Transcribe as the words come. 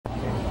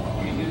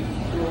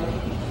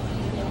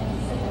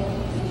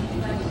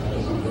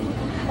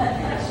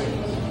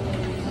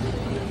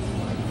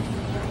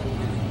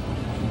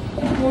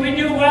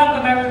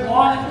welcome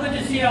everyone. It's good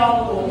to see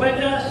all who are with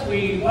us.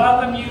 We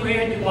welcome you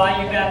here to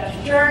Bayou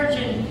Baptist Church,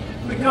 and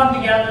we come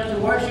together to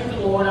worship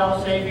the Lord,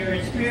 our Savior,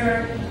 in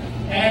spirit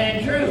and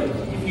in truth.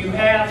 If you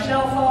have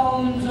cell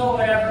phones or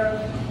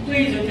whatever,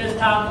 please at this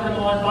time put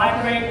them on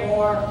vibrate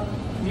or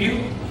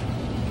mute.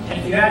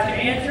 And if you have to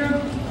answer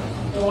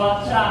them, go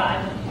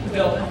outside the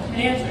building and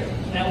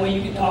answer. That way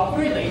you can talk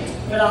freely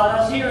without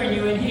us hearing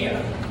you in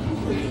here.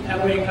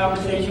 That way a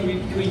conversation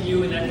between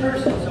you and that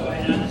person, so I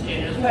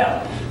understand as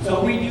well.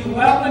 So we do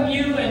welcome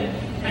you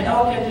and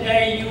hope that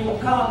today you will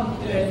come,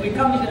 as we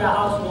come into the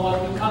house of the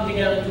Lord, we come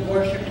together to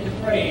worship and to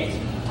praise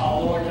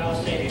our Lord and our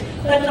Savior.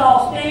 Let's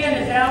all stand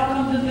as Al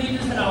comes and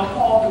leads us in our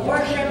call to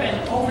worship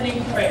and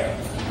opening prayer.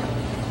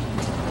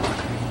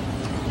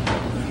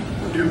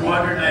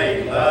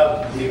 208,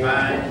 love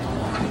divine,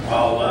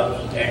 all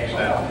loves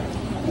excel.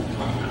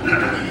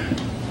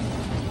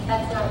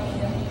 That's not me.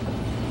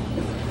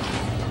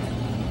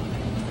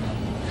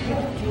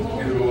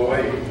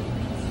 208.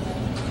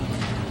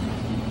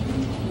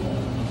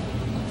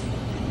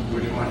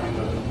 Which one are you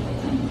looking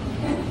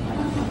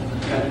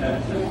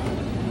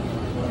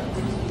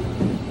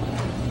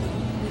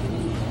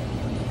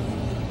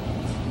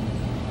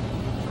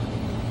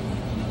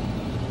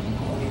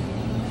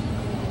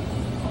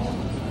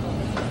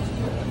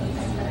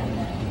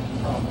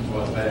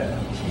What's that?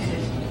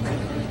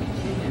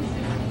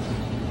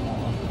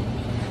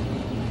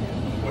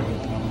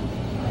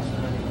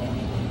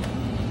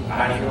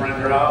 I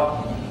surrender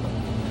all.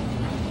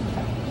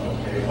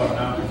 Okay, what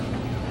number?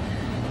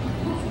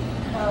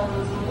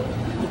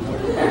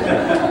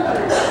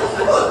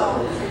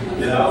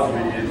 Get off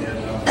me, idiot.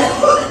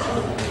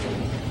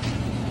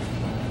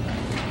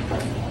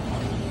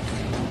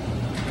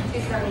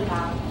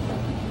 275.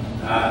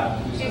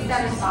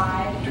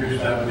 275.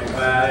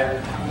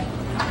 275.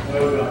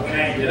 Well, we're going to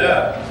change it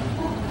up.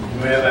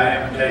 Well, I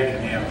haven't taken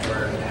him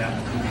first now.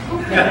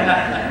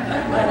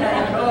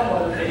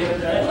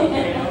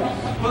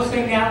 We'll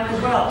sing down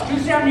as well.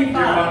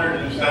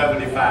 275.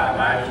 275.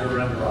 I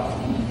surrender all.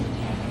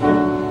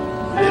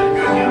 It's a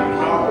good young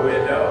song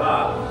with though,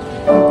 huh?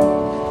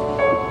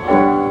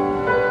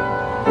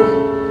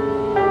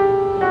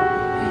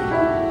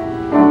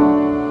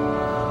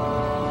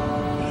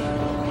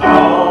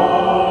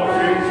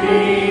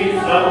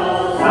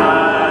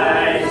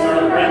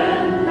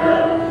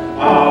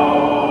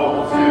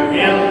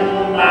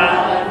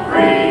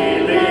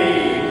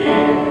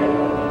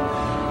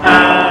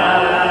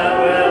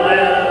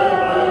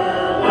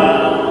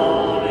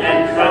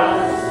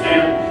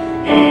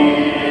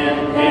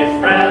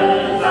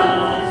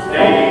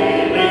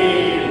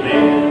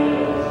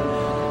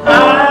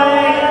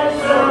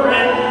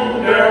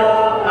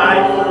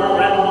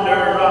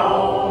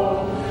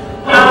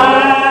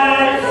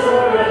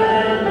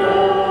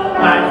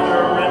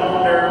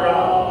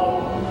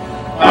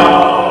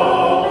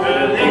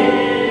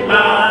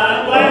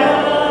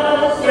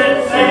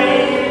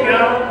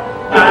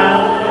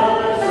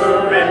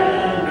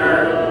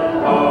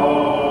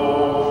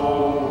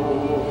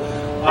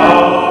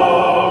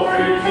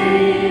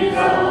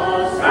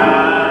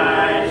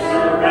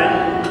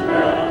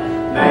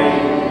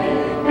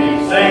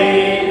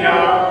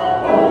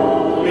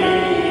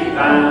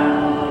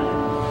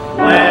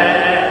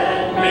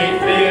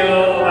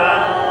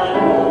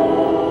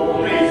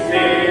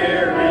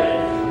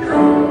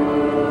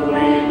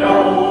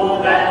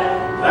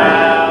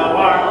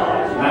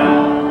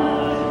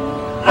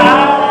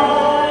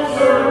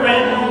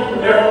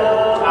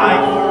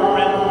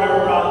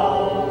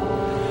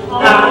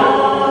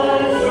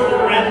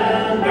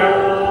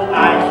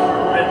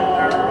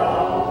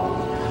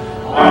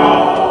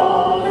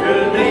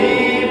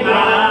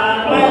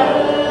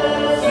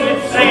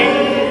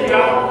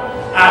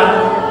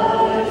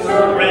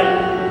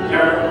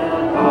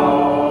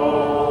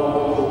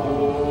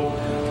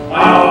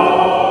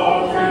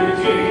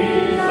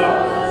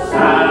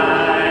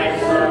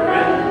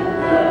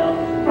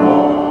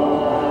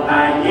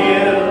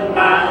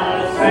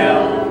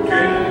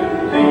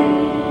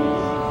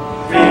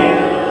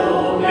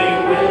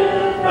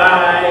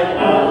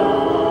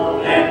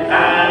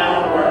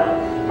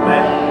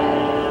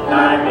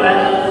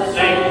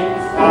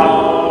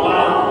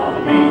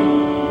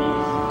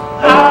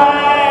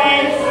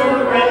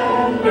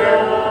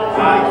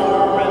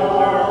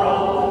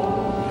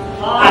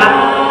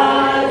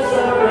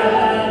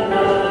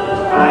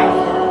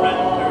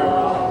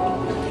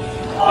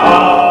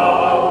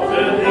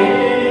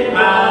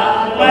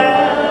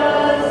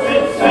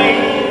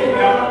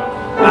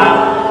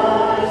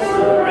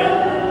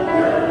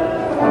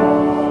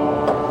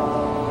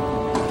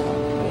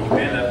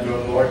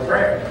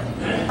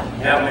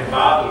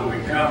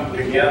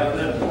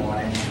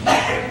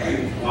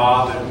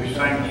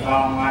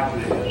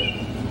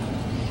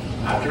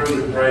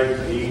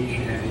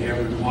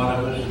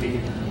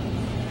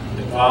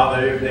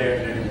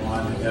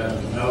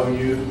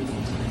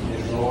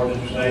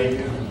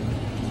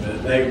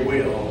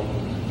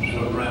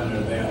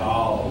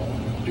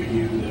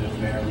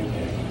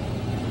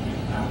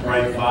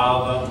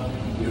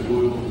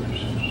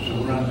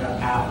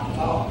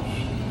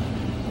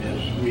 as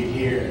we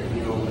hear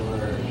your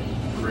word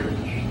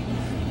preached,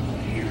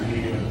 as you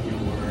hear your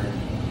word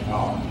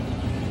taught.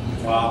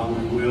 Father,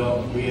 we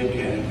will be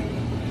attentive.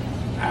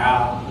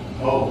 Our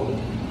whole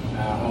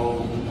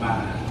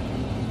mind,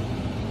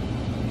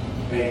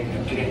 paying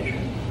attention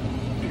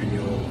to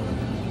your word.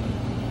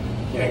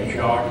 Take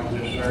charge of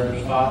this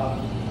service,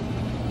 Father.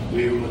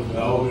 Be with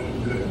those who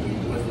could be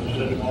with us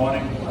this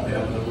morning,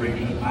 whatever the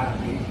reason might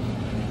be.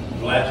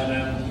 Bless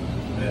them,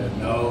 let them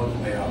know that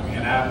they are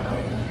in our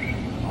prayers,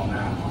 on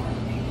our hearts.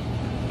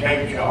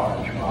 Take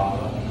charge,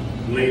 Father.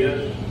 Lead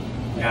us,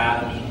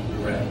 guide us,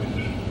 direct us.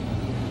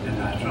 In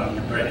thy Son's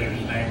precious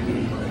name we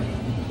pray.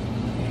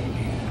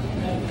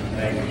 Amen.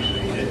 Thank you,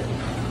 seated.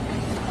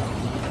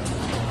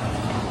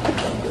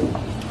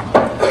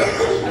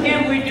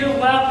 Again, we do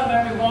welcome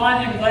everyone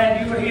and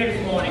glad you are here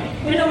this morning.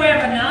 In the way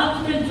of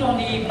announcements on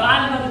the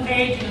bottom of the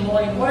page in the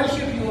morning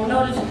worship, you will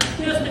notice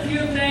just a few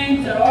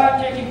things that are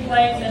taking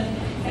place and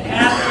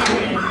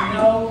happening. And you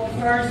know,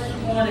 the first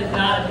one is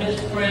not a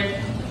misprint.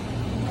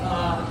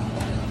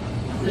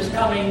 This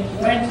coming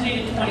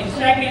Wednesday, the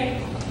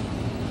 22nd,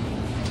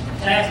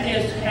 last day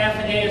is half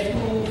a day of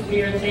school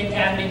here in St.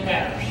 Tammany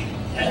Parish.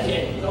 That's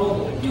it. It's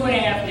over.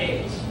 2.5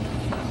 days.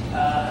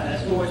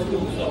 That's for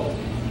school. So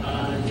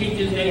the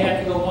teachers, they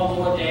have to go one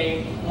more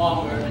day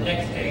longer the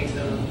next day,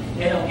 so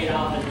they don't get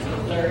off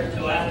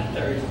until after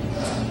Thursday.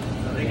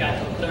 So they got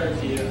till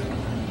Thursday to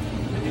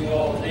do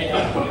all they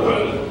have to do.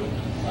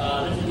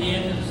 This is the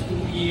end of the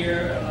school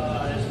year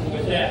as far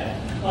as that.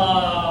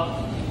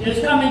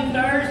 This coming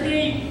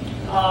Thursday,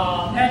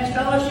 Men's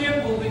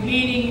Fellowship will be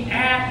meeting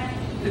at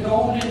the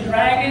Golden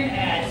Dragon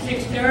at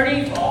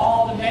 6:30 for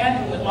all the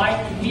men who would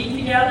like to meet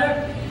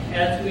together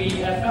as we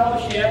have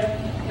fellowship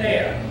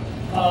there.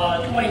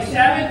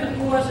 27th, of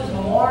course, is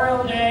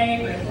Memorial Day,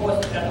 but of course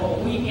it's that whole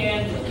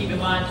weekend, so keep in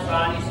mind it's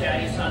Friday,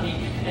 Saturday, Sunday,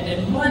 and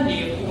then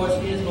Monday, of course,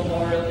 is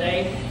Memorial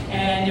Day.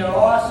 And there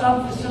are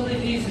some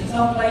facilities in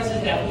some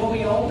places that will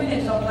be open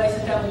and some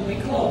places that will be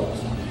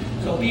closed.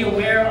 So be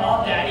aware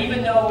of that.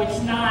 Even though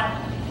it's not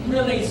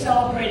really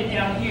celebrated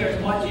down here as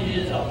much as it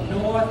is up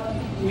north,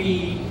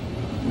 we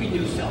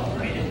do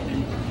celebrate it.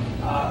 And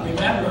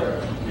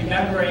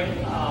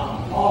remembering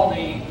all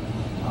the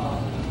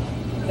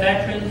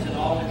veterans and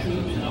all the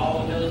troops and all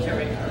the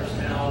military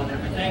personnel and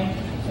everything.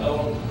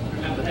 So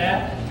remember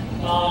that.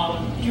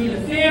 June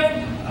the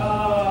 5th,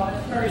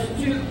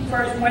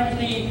 first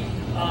Wednesday,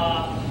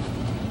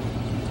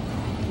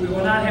 we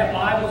will not have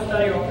Bible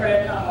study or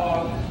prayer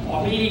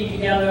or meeting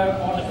together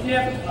on the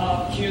 5th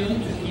of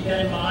June, so keep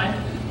that in mind.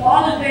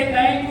 Father's Day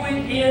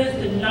banquet is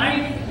the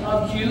 9th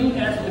of June.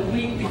 That's the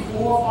week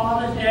before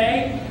Father's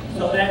Day.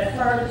 So that's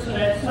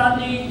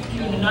Sunday,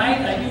 June the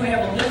 9th. I do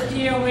have a list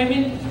here,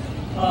 women,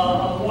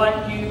 of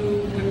what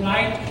you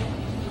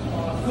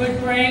could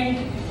bring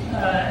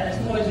as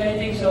far as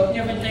anything. So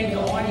different things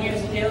are on here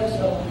still.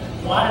 So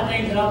a lot of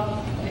things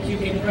up that you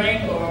can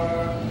bring,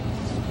 or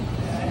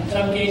in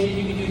some cases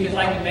you can do just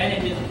like the men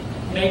and just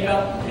make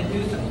up and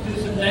do some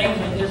things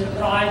and just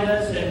surprise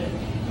us, and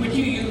which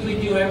you usually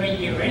do every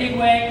year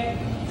anyway.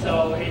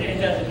 So it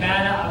doesn't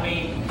matter. I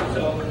mean,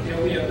 so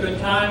it'll be a good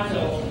time.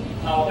 So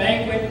our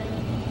banquet,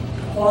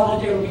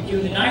 Father's Day will be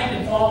June the 9th,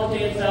 and Father's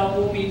Day itself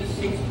will be the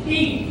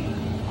 16th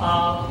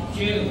of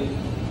June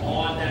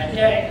on that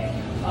day.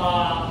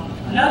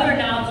 Another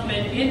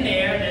announcement in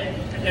there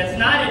that's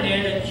not in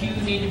there that you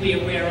need to be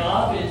aware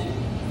of is,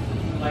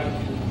 like,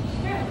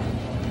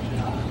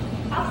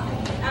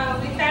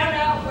 we found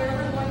out where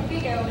we're going to be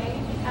going.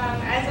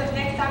 As of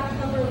next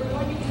October, we're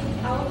going to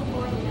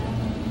California.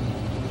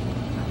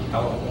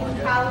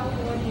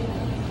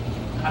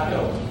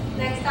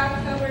 Next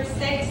October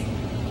 6th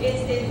is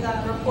his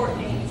report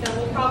date, so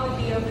we'll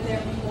probably be over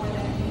there before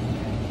that.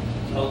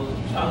 So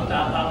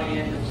sometime probably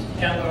in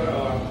September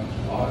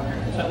or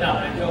sometime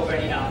in October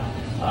anyhow.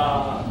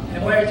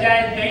 And where it's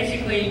at,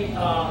 basically,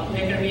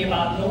 they're going to be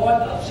about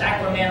north of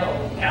Sacramento,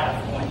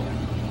 California.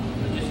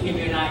 So just to give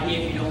you an idea,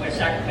 if you know where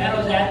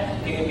Sacramento's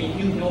at, they're going to be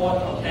due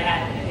north of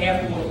that, and the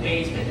Air Force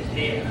Base that is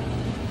there.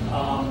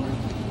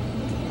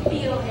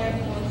 Beale Air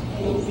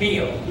Force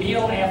Base.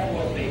 Beale Air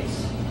Force Base.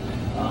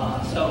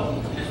 So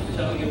just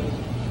so you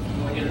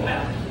get a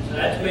map. So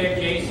that's where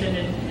Jason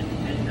and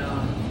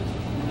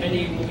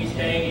Mindy will be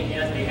staying, and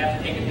yes, they have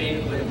to take a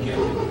baby with them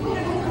too.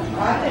 I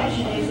think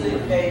she needs to leave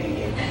the baby.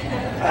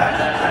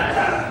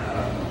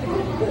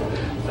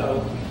 So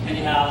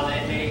anyhow,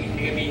 they're going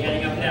to be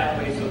heading up that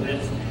way, so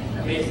that's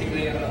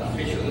basically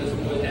official as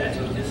for that,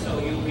 so just so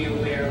you'll be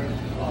aware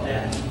of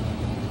that.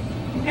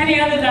 Any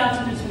other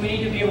announcements we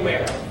need to be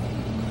aware of?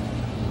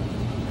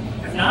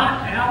 If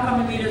not, and I'll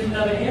come and lead us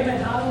another hymn,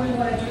 and how do we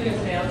want to do this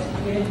now?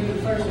 We didn't do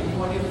the first one. You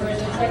want to do the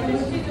first and second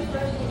Let's one? do the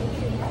first one.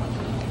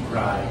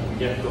 Right. We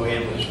just go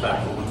ahead with the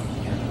second one.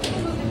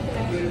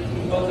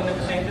 Both of them at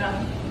the same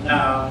time? No,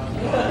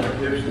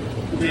 there's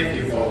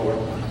 54.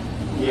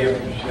 Yeah,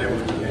 you said we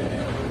did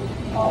that.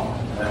 Oh,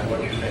 That's what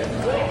you said,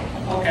 right?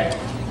 okay.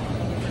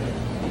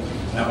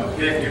 Number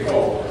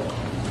 54.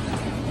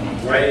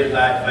 Great is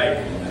thy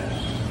faithfulness.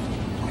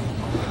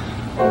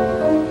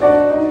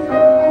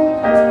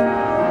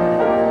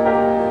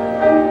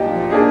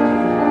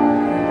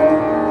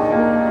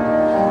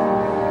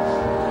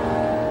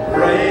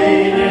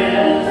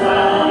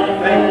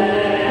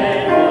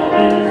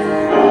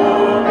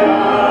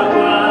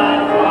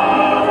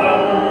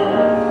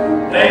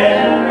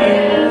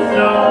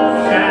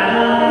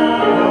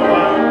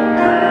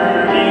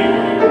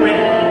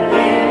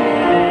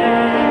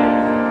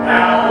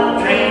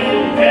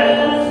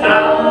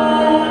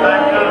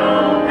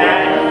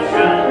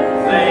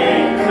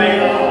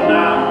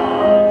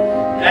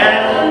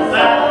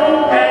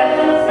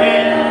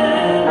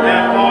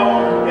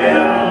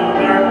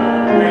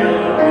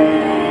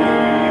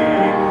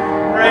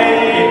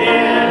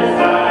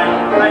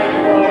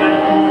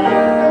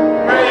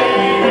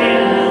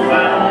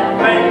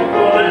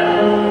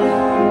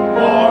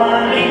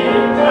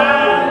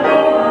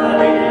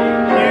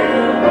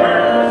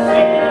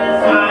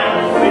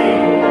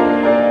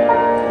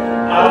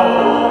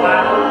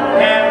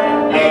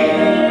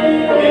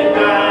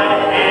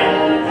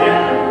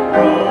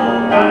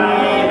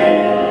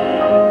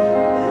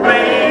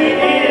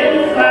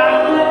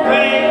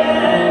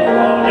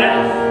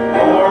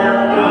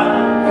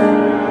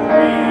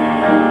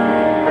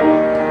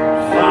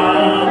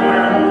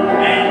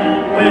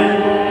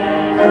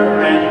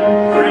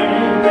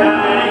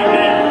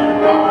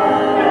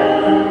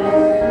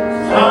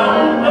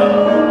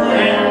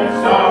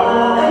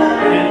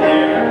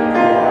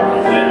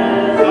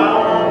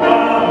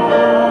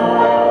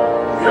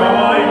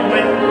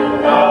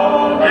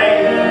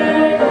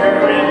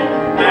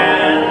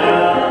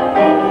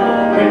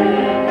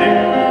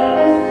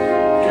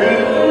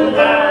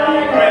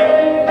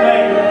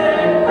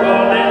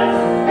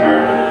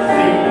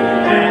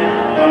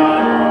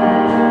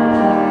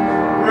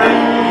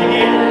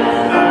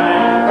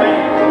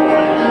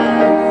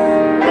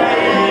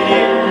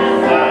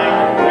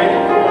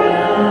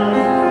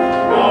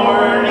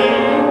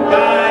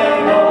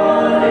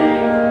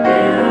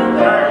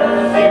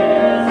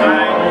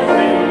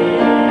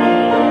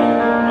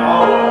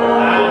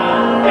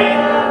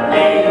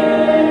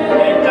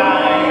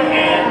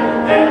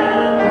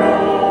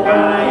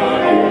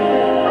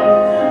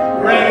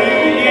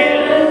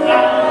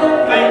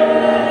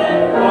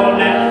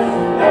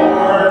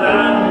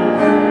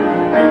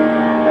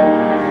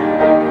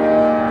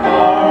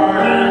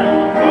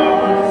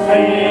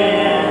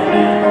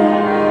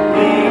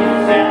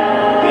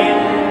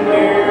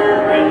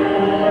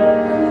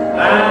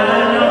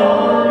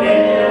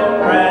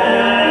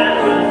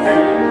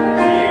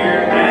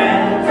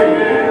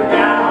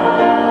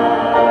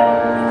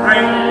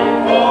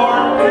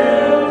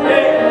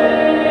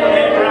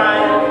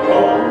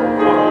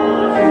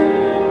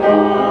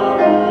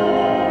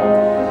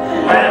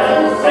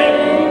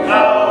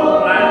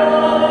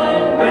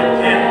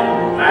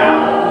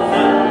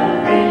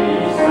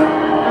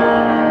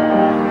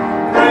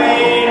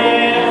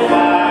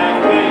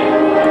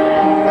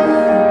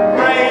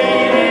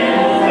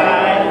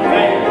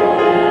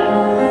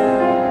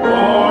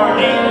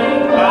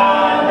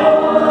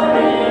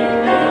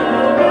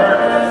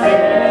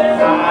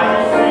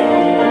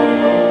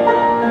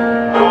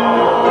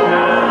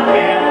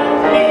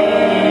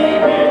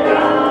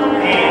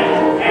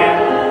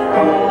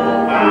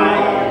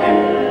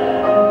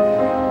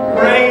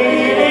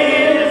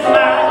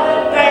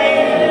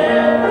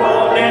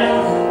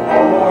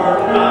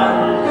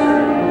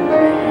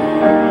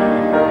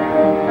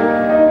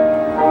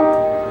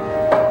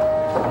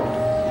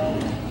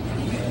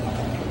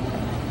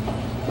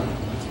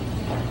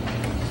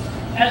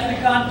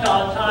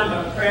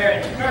 time of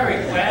prayer and prayer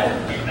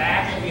requests. In the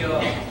back of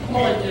your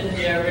bulletins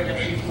there are a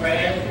few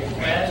prayers,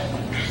 requests,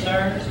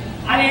 concerns.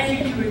 I ask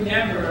you to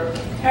remember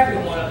every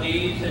one of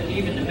these, and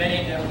even the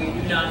many that we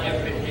do not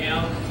have written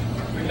down.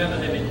 Remember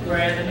them in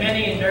prayer. The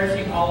many in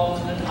nursing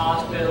homes and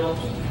hospitals,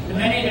 the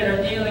many that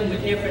are dealing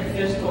with different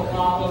physical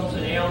problems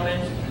and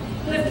ailments,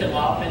 lift them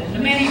up. And the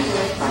many who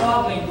are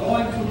struggling,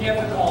 going through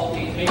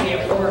difficulties, maybe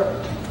at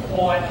work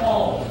or at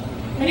home.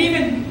 And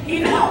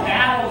even our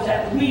battles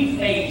that we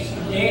face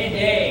from day to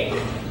day,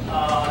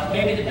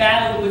 maybe the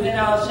battle within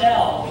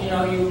ourselves. You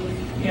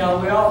know,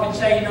 we often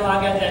say, I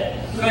got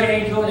that good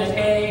angel and that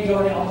bad angel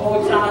on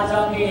both sides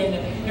of me, and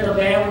the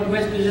bad one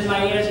whispers in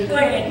my ear, says, go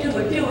ahead, do it.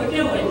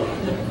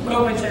 And the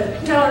good one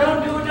says, no,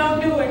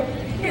 don't do it.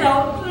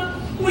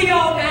 We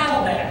all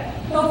battle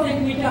that. Don't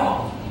think we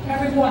don't.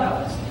 Every one of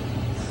us.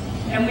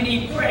 And we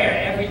need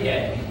prayer every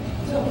day.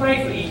 So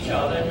pray for each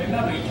other and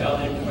remember each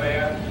other in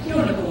prayer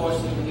during the course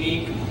of the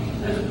week.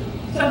 Because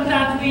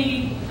sometimes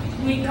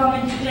we come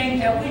into things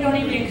that we don't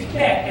even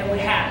expect that would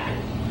happen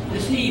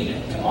this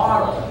evening,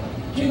 tomorrow,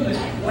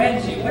 Tuesday,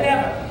 Wednesday,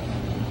 whatever.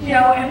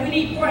 And we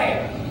need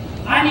prayer.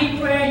 I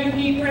need prayer, you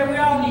need prayer, we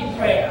all need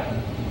prayer.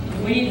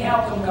 We need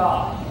help from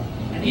God.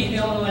 And He's the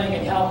only one that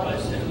can help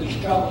us as we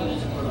struggle in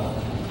this world.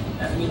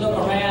 As we look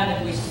around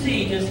and we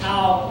see just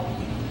how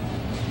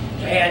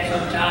bad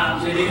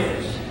sometimes it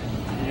is.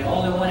 And the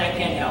only one that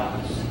can help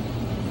us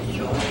is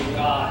Jehovah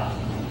God.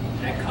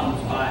 And that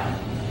comes by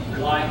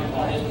relying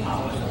upon His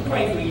power. So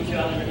pray for each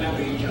other,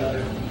 remember each other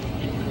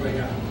in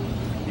prayer.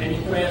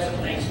 Any prayers of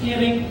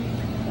thanksgiving?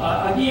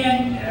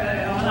 Again,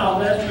 on our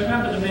list,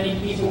 remember the many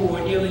people who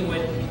are dealing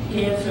with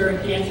cancer and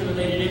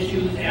cancer-related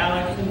issues: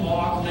 Alex and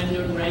Mark,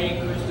 Linda, Ray,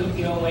 Crystal,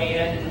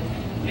 Joanne,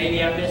 and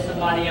maybe I missed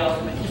somebody else,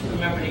 but just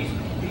remember these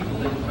people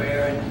in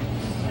prayer, and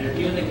they're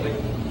dealing with,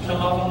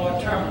 some of them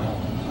are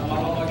terminal, some of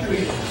them are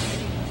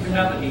treatable.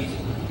 Remember these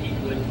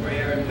people in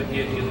prayer and what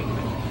they're dealing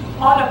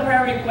with. Other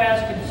prayer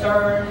requests,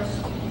 concerns,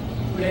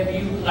 whatever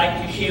you would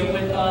like to share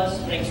with us,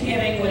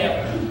 Thanksgiving,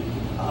 whatever.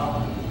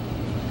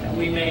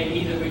 We may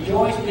either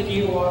rejoice with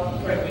you or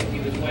pray with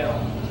you as well.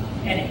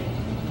 Any?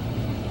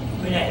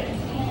 Renee?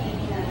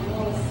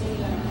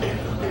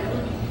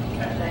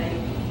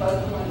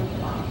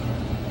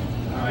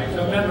 All right,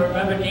 so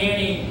remember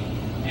Danny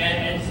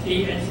and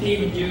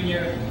Stephen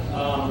Jr.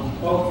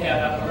 Both have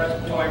upper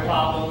respiratory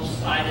problems,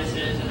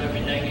 sinuses and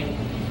everything,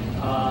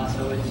 and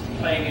so it's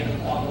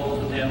playing on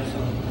both of them, so I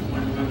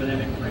want to remember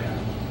them in prayer.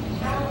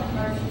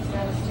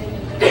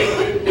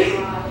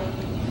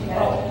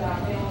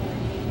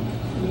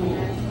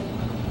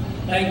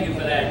 Thank you for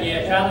that.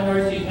 Yeah, traveling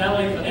mercies not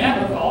only for them,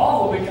 but for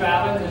all who will be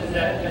traveling, because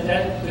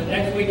the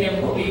next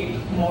weekend will be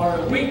more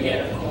a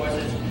weekend, of course.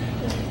 It's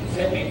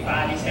hit me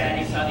Friday,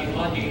 Saturday, Sunday,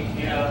 Monday.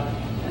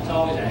 It's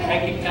always a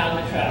hectic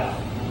time to travel.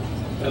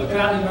 So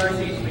traveling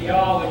mercies for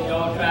y'all when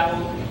y'all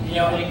travel.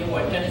 Y'all heading to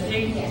what,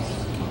 Tennessee?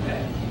 Yes.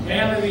 Okay.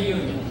 Family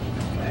reunion.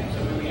 Okay, so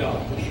here we are.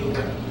 We sure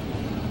will.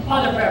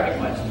 Other prayer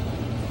requests.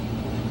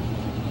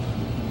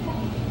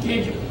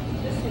 Ginger.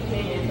 Just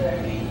continue to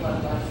be one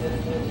of my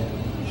sisters and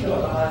Sure.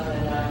 my husband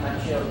and I, my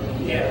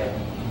children. Yeah.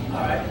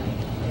 All right.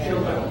 And, Sure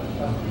will.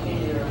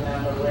 continue to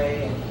remember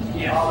Ray and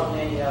Yes. all of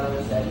many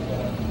others that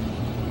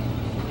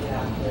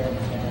out there.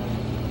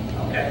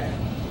 Okay.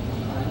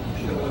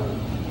 Sure will.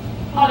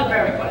 Other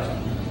prayer requests.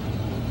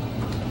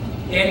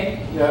 Danny?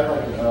 Yeah, I'd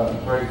like to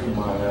pray for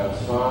my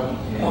son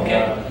and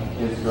Okay.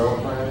 his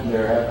girlfriend.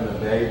 They're having a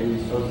baby,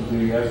 supposed to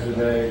be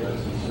yesterday, but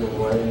she's still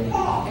waiting.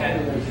 Okay.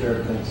 To make sure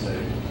everything's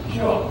safe.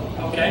 Sure.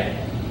 Okay.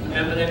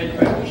 Remember them in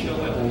prayer. We sure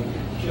will.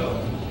 Sure.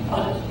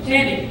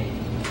 Sandy?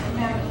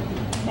 Remember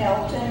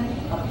Melton,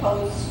 a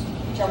post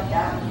jumped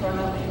out in front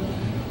of him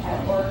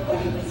at work when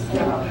he was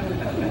driving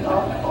the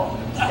golf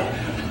course.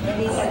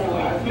 And he's in a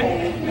lot of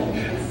pain.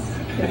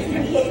 He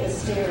hit the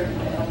steering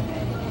wheel.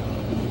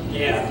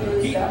 Yeah. He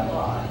bruised up a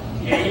lot.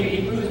 Yeah,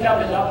 he bruised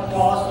up his upper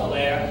torso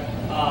there.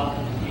 I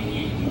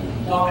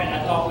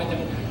talked with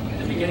him at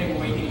the beginning of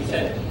the week, and he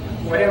said,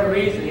 for whatever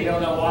reason, he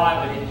don't know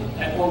why, but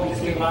that boy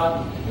just came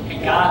out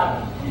and got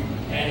him.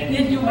 And it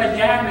didn't do much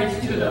damage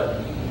to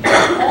the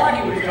car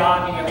he was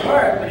driving at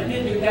work, but it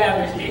did do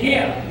damage to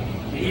him.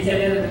 And he said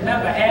he doesn't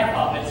remember half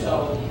of it,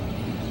 so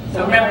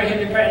remember him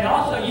in prayer. And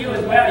also you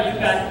as well,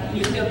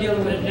 you're still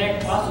dealing with a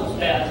neck muscle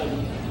spasm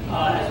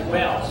as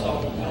well, so I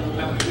want to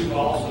remember you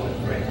also in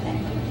prayer.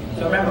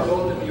 So remember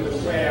both of you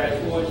in prayer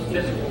as well as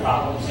physical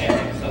problems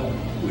having, so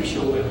we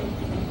sure will.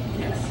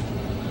 Yes.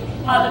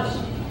 Others?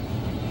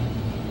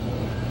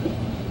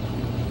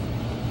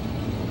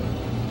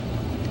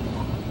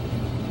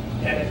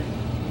 Kevin?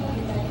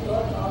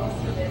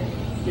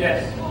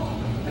 Yes.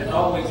 As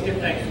always, give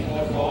thanks to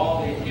God for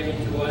all He's given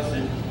to us,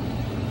 and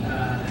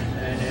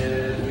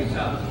as we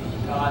come,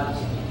 God's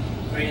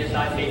great is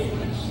thy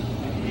faithfulness.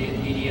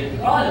 He is.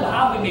 Regardless of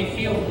how we may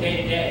feel from day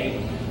to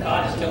day,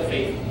 God is still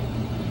faithful.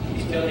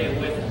 He's still there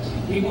with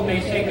us. People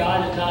may say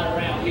God is not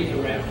around. He's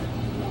around.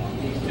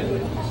 He's still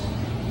with us.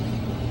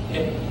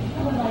 Yeah.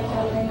 I would like to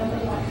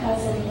remember my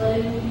cousin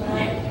Lou.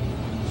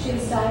 She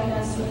was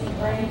diagnosed with a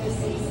brain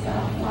disease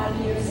about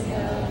 5 years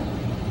ago.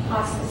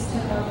 hospice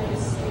took over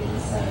the street,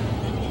 so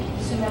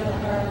just remember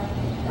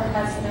her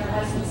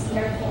husband's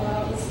cared for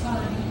all this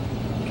time.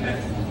 Okay.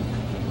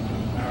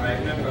 All right,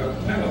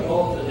 remember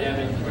both of them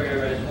in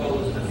prayer as well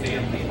as the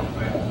family in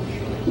prayer, for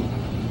sure.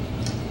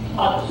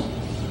 Others.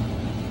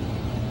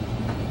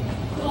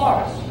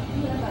 Dolores.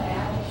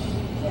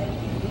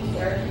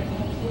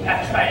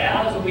 That's right,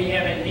 Alice will be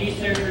having knee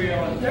surgery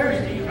on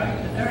Thursday, right?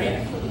 The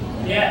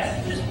 30th.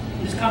 Yes, this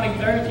coming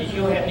Thursday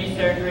she'll have knee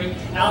surgery.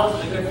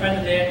 Alice is a good friend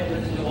of theirs who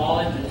lives in New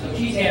Orleans, and so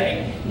she's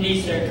having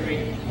knee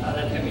surgery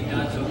that's going to be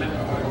done, so remember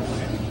her in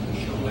prayer. We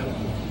sure will.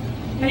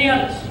 Any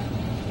others?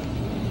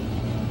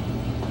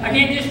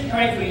 Again, just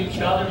pray for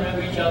each other,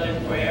 remember each other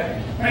in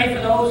prayer. Pray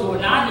for those who are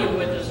not here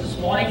with us this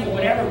morning, for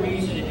whatever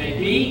reason it may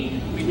be.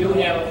 We do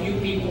have a few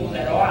people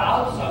that are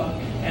out, some,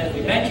 as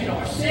we mentioned,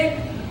 are sick,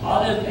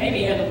 others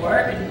maybe had to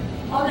work,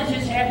 and others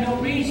just have no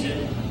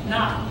reason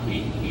not to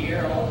be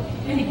here or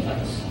any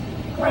place.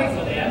 Pray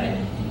for them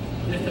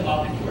and lift them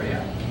up in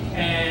prayer.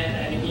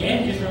 And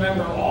again, just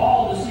remember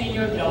all the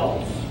senior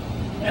adults,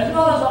 as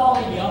well as all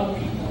the young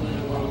people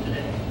in the world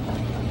today.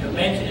 You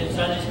mentioned in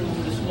Sunday school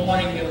this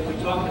morning that we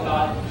talked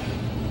about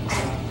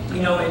it.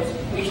 You know, it's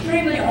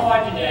extremely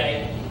hard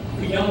today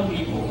for young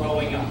people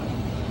growing up.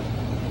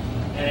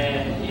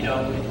 And, you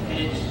know,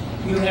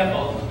 you have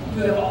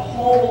a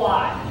whole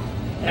lot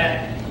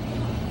that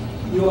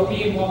you are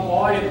being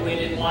bombarded with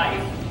in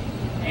life.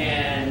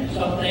 And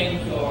some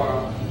things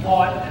are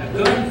taught that are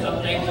good, and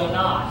some things are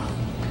not.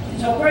 And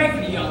so pray for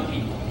the young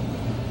people.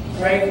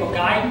 Pray for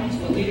guidance,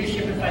 for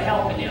leadership, and for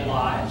help in their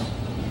lives.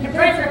 And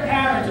pray for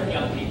parents of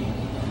young people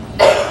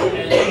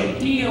as they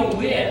deal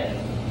with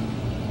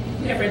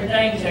different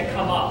things that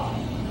come up.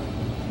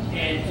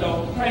 And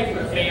so pray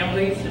for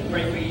families and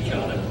pray for each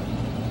other.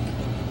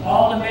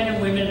 All the men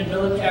and women in the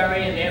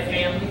military and their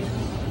families,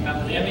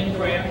 remember them in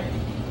prayer.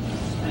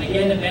 And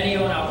again, the many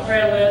on our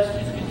prayer list,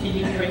 just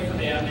continue to pray for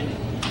them and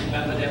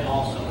remember them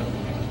also in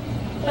prayer.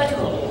 Let's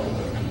go, Lord.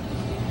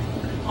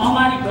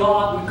 Almighty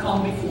God, we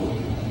come before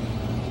you.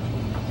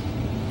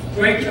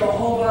 Great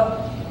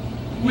Jehovah,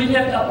 we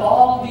lift up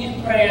all of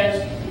these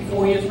prayers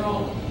before your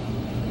throne.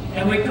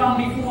 And we come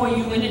before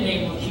you in the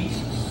name of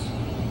Jesus,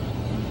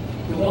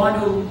 the one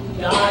who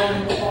died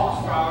on the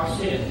cross for our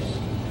sins,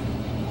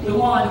 the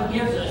one who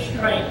gives us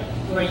strength,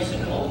 grace,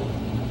 and hope,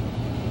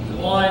 the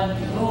one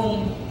to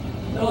whom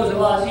those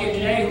of us here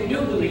today who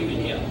do believe in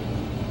him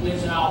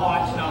lives in our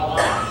hearts and our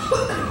lives.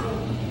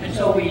 And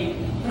so we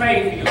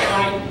pray for your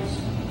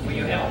guidance, for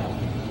your help.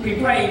 We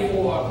pray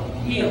for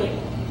healing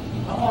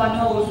upon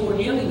those who are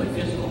dealing with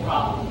physical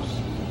problems.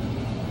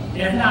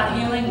 And if not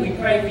healing, we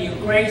pray for your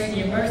grace and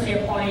your mercy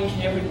upon each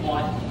and every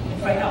one, and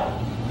for help.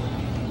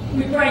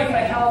 We pray for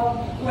help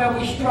where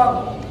we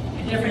struggle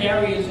in different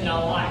areas in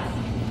our life.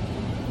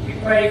 We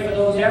pray for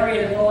those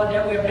areas, Lord,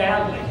 that we're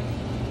battling.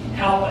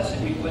 Help us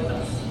and be with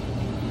us.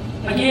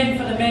 Again,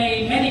 for the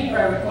many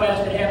prayer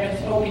requests that have been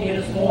spoken here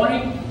this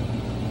morning,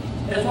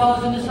 as well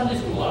as in the Sunday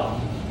school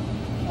hour,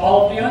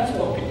 all of the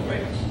unspoken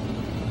prayers.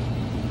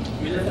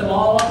 We lift them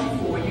all up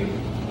before you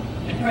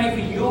and pray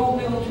for your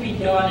will to be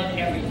done in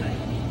everything.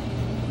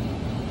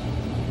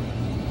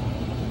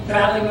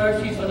 Traveling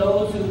mercies for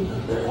those who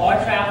are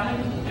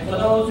traveling and for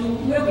those who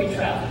will be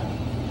traveling.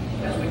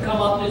 As we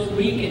come up this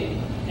week,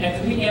 and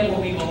next weekend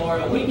will be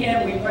Memorial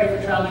Weekend, we pray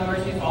for traveling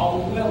mercies for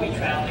all who will be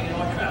traveling and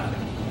are traveling.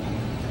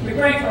 We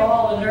pray for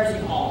all the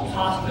nursing homes,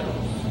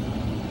 hospitals,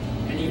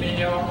 and even in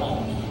their own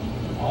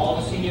homes, all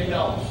the senior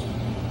adults,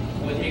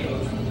 what they go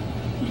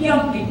through, the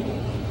young people,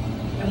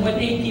 and what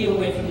they deal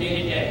with from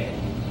day to day,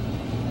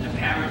 and the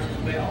parents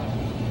as well.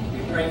 We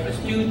pray for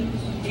students,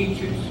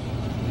 teachers,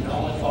 and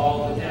all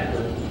involved with that.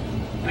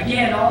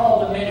 Again,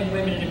 all the men and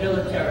women in the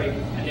military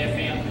and their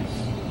families,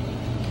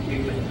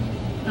 be with them.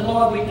 And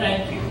Lord, we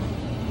thank you.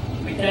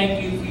 We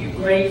thank you for your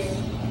grace.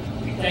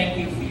 We thank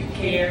you for your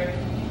care.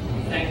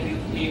 We thank you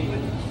for being with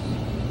us.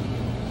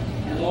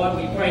 And Lord,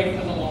 we pray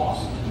for the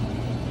lost,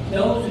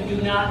 those who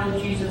do not know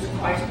Jesus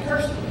Christ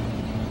personally,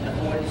 as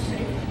Lord and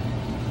Savior.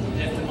 We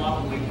lift them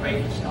up and we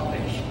pray for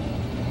salvation.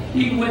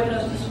 Be with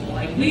us this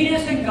morning. Lead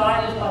us and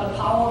guide us by the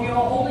power of your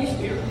Holy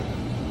Spirit.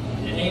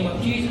 In the name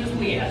of Jesus,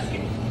 we ask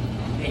it.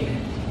 Amen.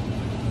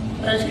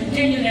 Let us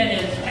continue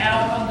then as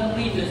Al comes and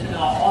leads us in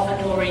our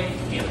offertory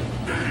hymn.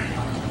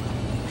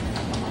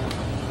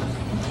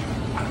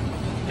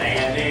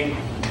 Standing,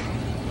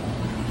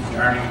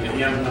 turning to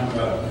hymn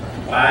number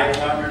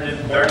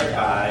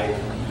 535,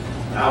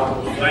 now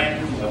we'll sing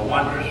the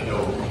wondrous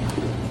story.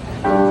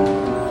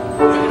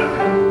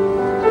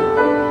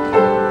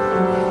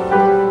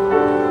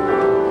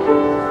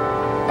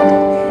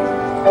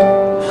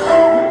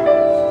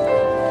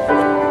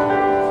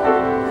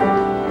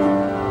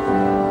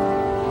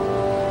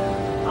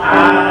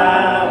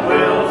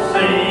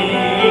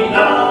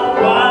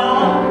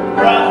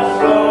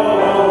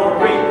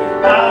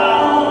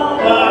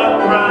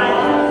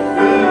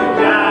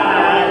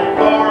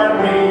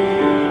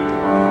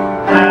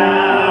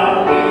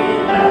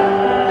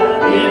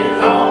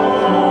 It's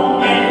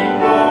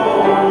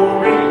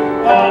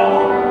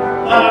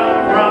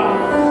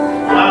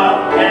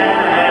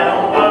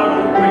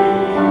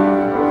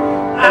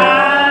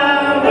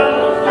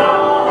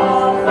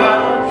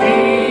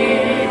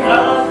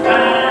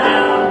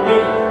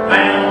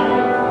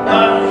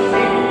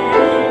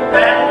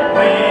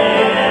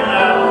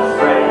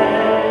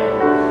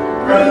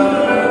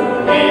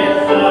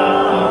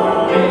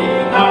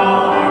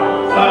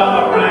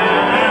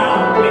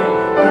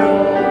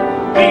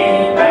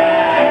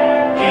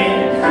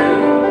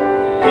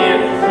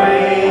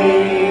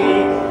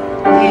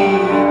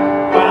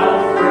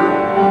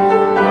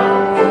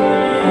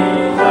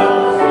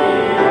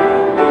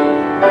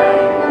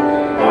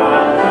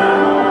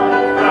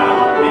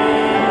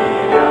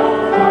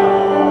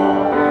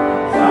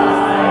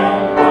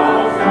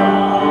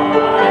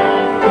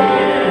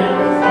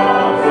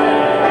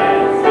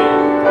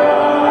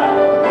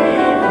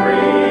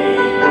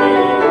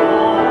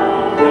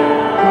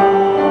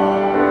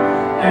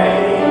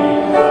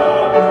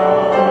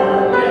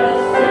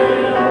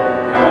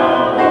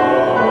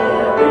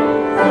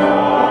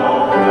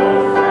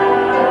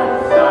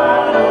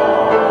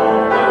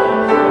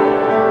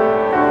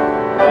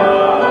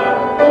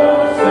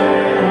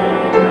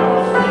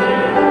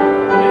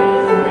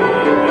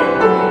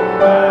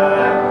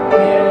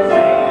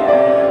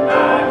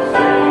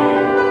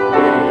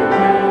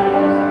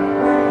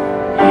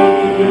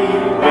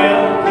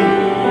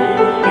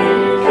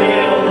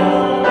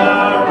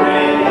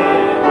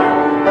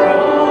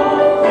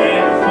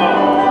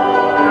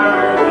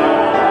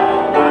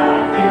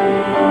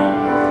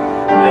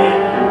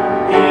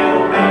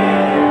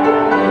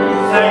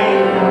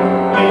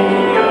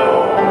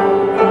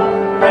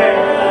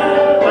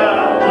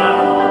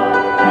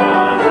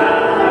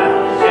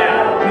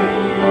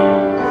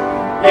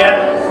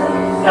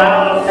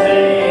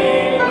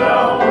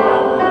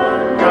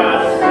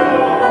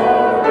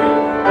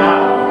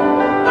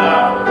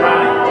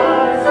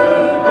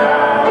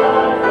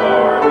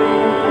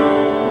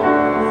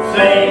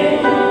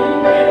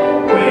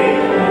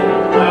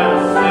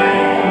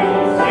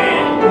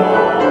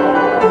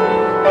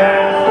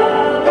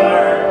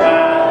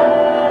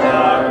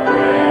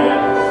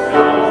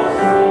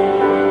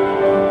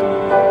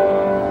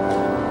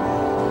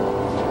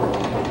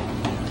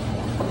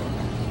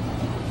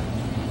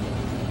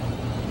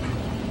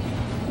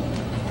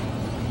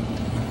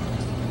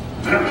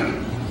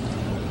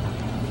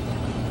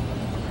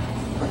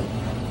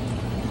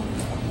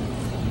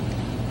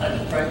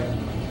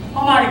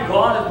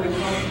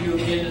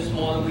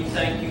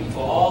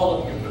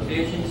all of your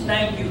provisions.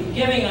 Thank you for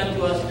giving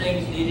unto us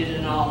things needed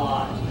in our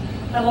lives.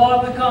 And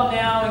Lord, we come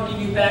now and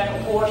give you back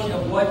a portion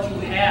of what you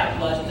have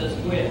blessed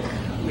us with.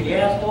 We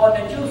ask, Lord,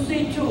 that you'll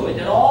see to it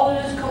that all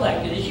that is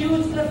collected is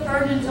used for the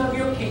furtherance of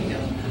your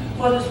kingdom,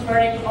 for the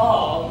spreading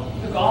of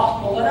the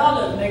gospel, that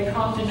others may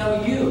come to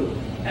know you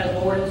as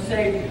Lord and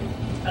Savior.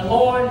 And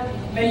Lord,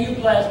 may you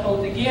bless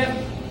both the gift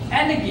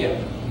and the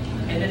giver.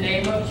 In the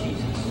name of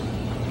Jesus.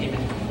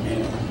 Amen.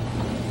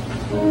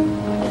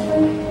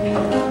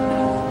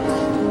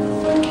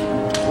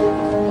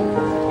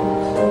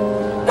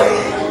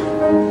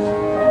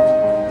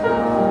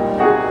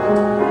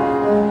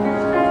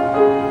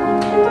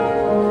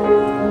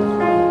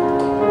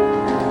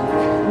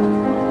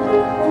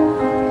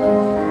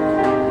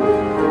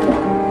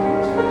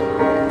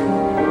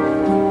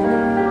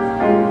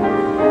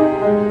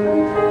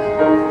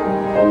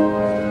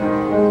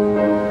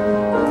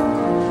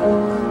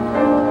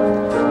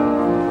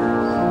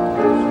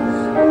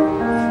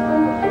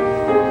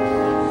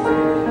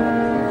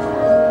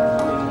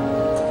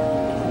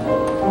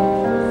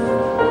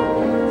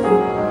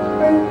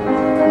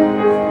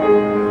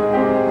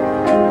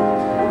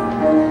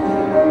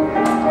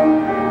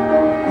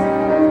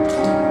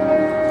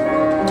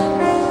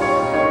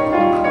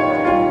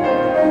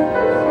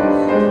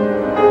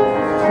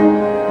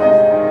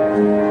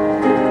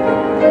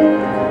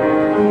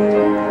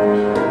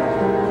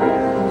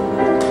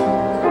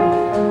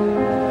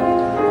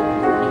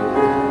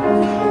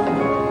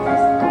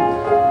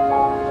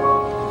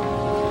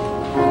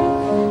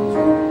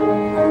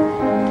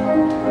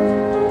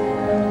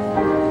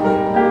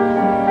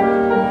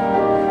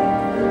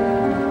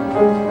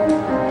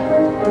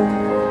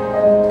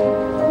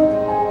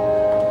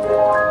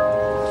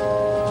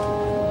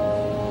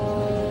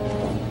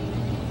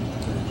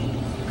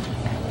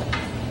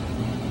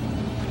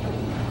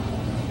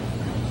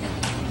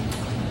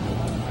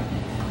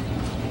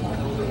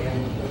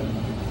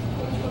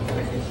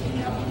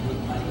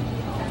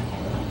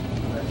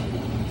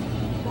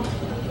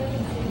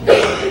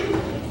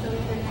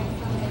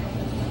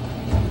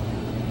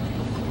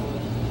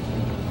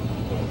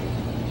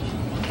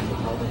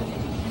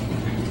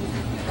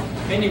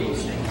 Many will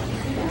sing.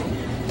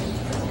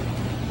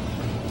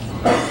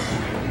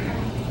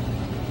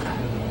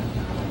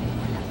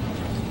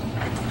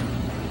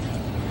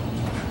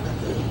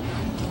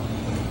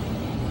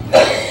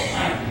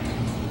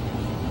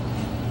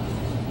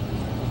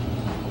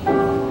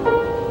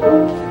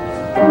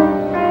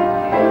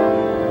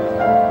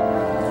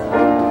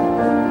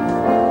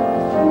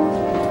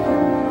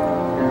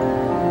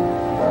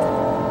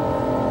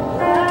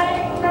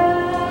 Like the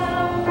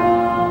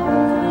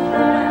moon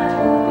and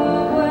the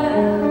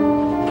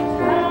well.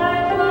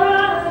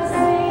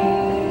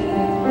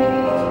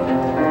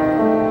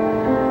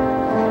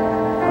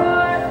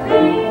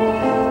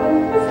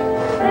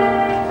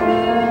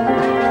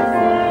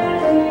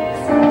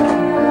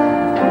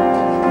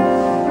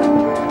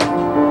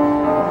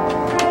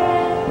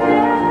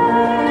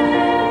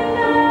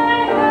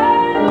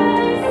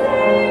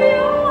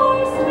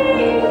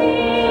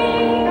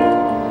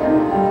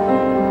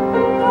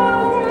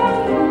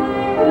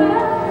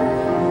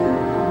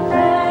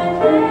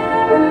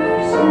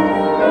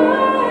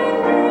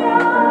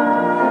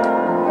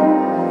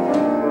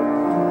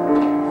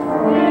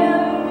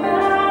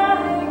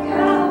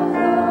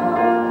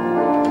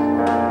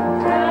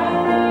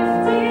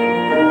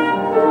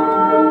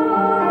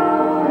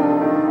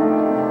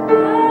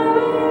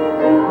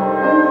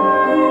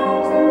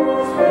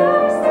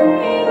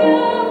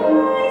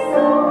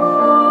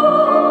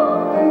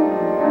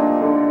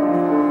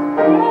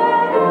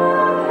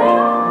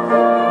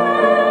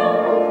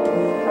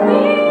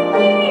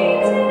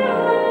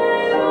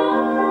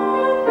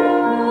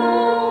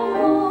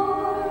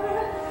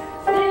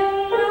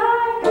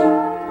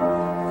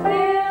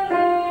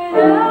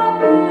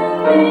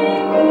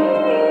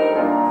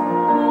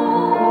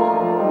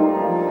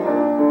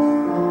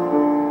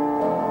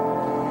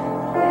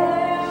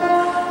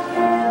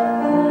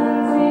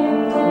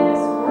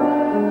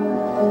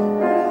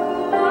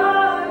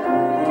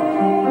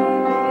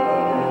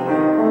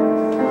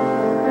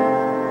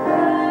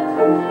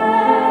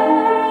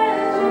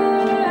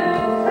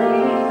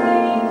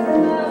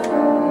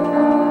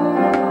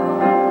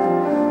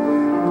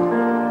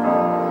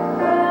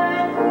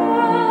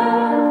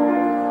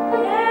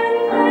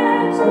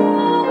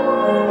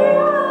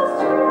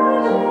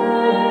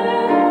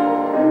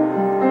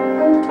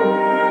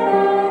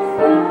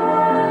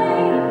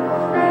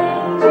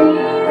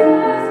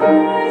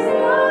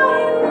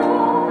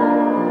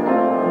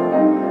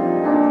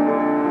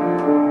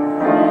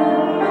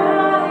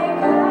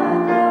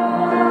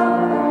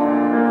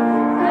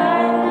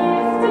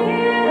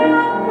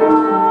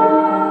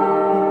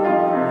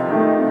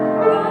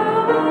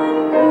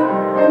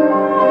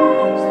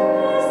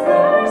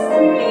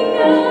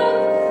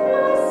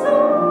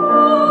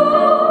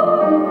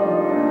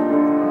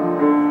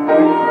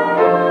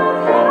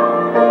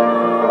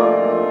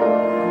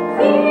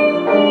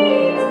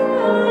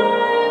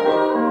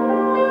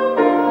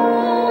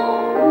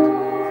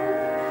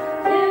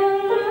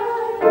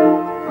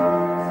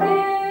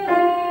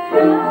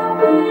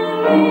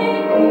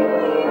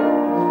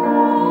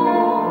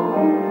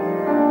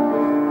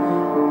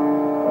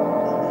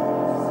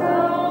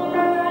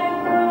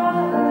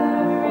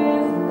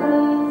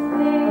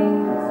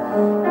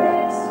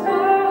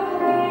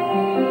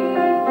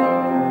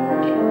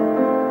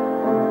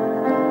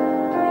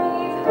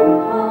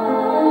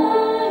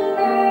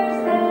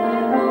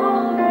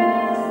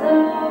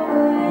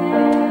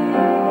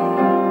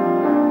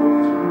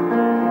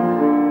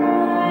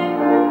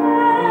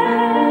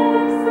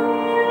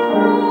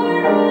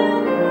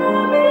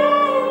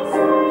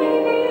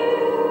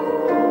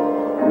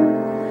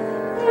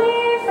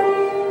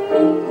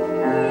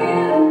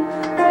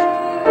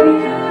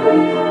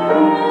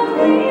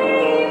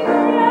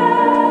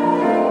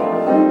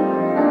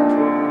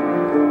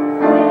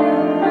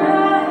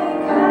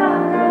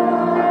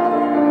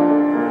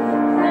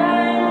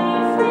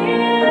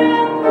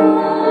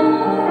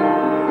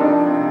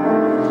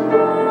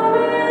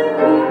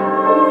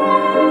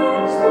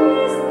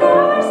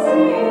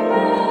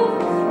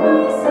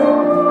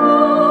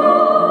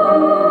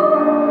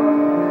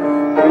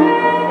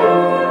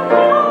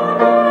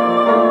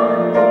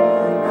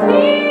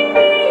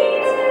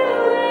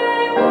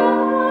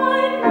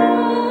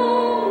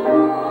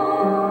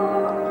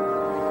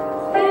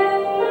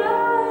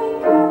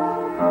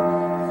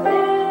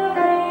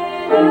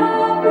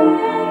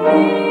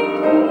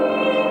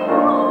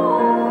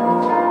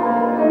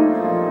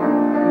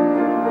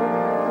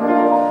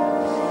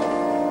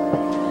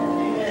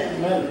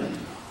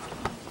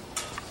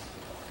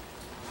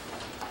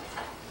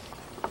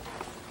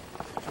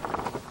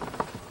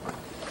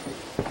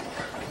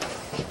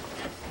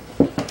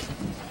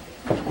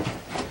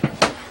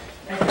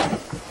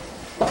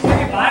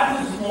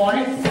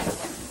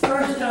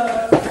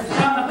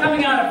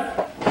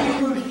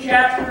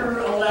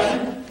 chapter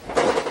 11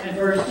 and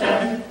verse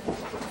 7.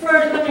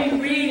 First, let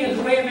me read as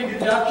a way of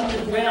introduction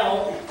as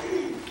well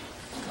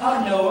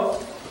of Noah,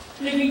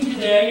 thinking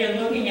today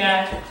and looking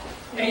at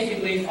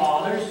basically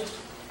fathers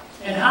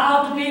and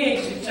how to be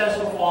a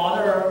successful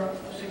father or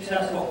a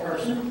successful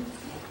person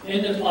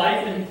in this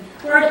life. And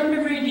first, let me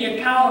read the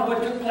account of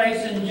what took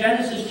place in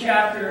Genesis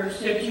chapter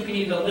 6. You can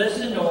either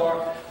listen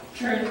or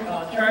turn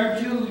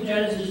to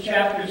Genesis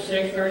chapter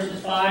 6, verses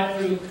 5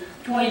 through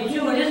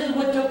 22. And this is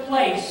what took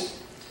place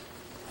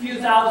a few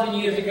thousand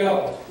years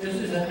ago. This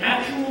is an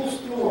actual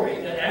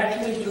story that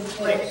actually took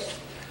place.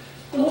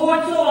 The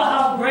Lord saw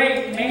how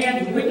great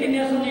man's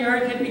wickedness on the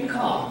earth had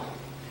become,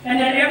 and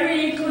that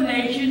every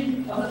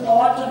inclination of the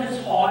thoughts of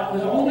his heart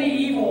was only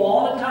evil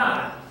all the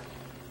time.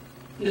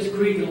 This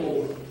grieved the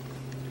Lord.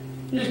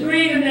 This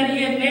grieved him that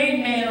he had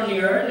made man on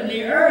the earth, and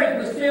the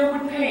earth was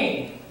filled with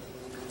pain.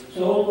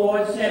 So the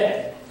Lord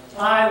said,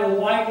 I will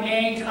wipe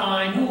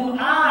mankind, whom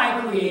I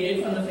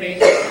created from the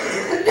face of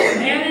the earth,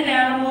 man and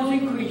animals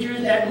and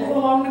creatures that move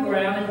along the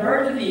ground and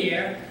birds of the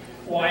air,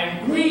 for I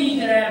am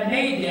grieved that I have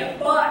made them.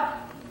 But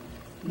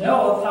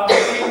Noah found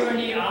favor in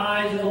the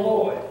eyes of the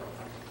Lord.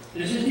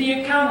 This is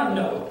the account of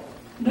Noah.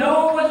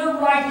 Noah was a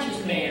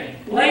righteous man,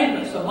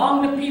 blameless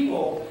among the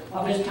people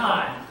of his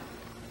time.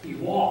 He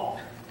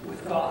walked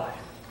with God.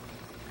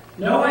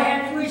 Noah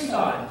had 3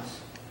 sons,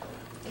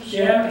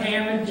 Shem,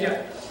 Ham, and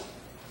Japheth.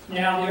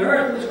 Now the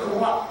earth was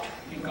corrupt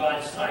in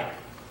God's sight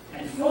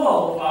and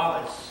full of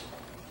violence.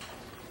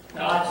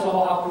 God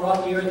saw how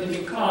corrupt the earth had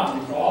become,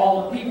 and for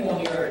all the people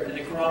on the earth and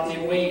the corrupt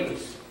their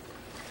ways.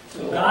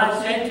 So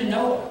God said to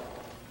Noah,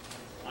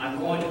 I'm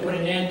going to put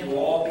an end to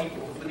all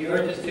people, for the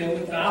earth is filled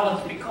with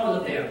violence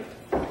because of them.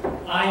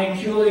 I am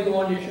surely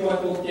going to destroy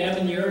both them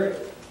and the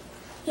earth.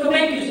 So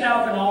make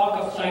yourself an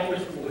ark of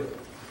cypress wood.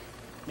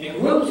 Make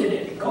rooms in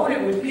it and coat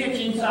it with pitch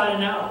inside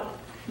and out.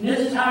 And this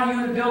is how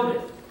you would build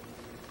it.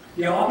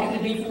 The ark is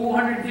to be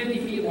 450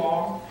 feet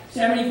long,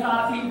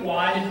 75 feet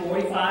wide, and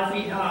 45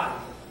 feet high.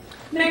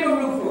 Make a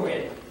roof for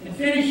it and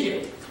finish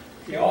it,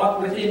 the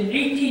ark within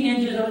 18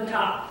 inches of the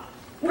top.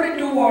 Put a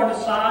door on the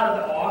side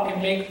of the ark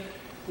and make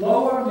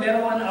lower,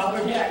 middle, and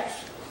upper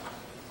decks.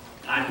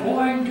 I'm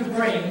going to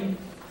bring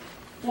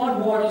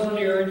flood waters on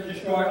the earth to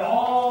destroy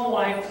all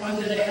life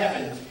under the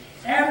heavens.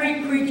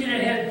 Every creature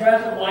that has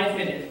breath of life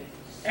in it,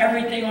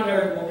 everything on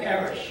earth will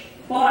perish.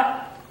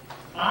 But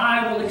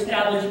I will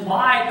establish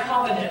my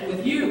covenant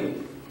with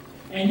you,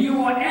 and you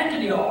will enter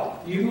the ark,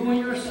 you and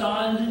your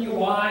sons and your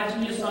wives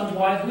and your sons'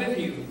 wives with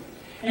you.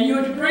 And you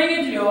are to bring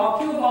into the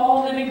ark 2 of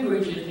all living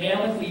creatures,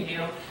 male and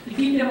female, to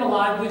keep them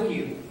alive with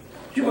you.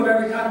 2 of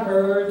every kind of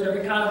birds,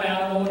 every kind of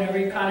animal, and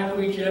every kind of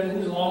creature that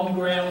moves along the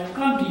ground will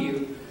come to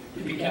you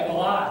to be kept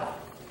alive.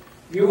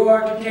 You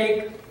are to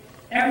take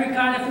every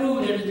kind of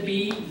food that is to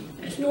be eaten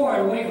and store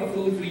it away for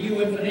food for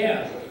you and for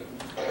them.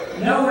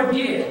 Noah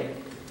did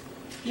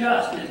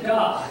just as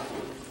God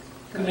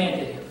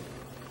commanded him.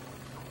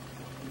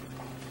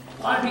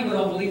 A lot of people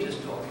don't believe this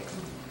story.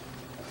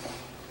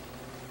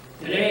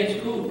 Today in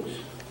schools,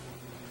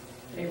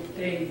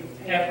 they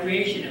have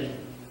creationism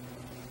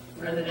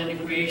rather than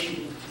the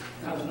creation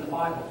that comes in the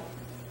Bible.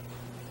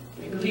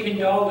 They believe in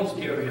Darwin's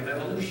theory of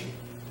evolution.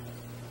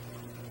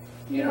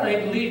 You know,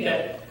 they believe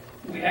that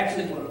we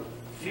actually were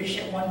fish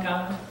at one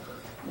time,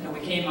 and we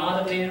came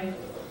out of there,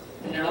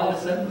 and then all of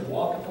a sudden we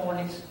walked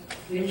upon these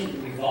fish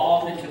and we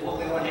evolved into what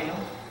we are now.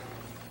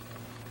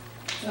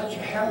 Such a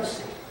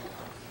heresy.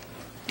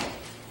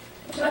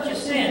 Such a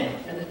sin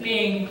that is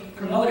being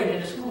promoted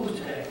in the schools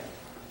today.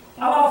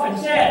 I've often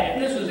said,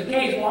 if this was the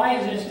case, why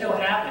isn't it still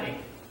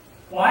happening?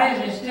 Why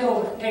isn't it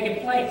still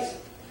taking place?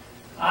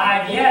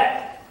 I've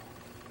yet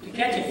to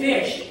catch a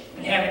fish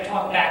and have it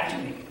talk back to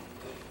me.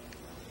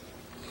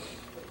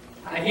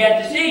 I've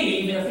yet to see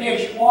even a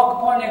fish walk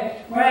upon the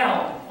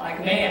ground like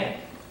a man.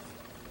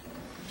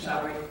 I'm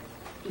sorry.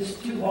 It's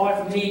too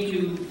hard for me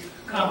to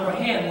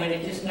comprehend when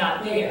it's just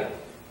not there.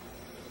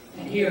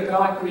 And here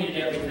God created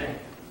everything.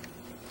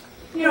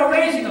 You know,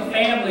 raising a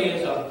family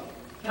is a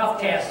tough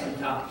task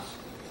sometimes.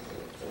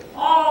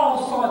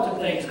 All sorts of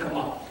things come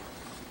up.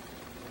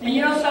 And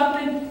you know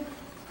something?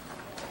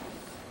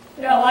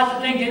 There are lots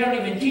of things they don't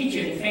even teach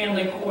you in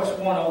Family Course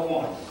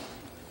 101.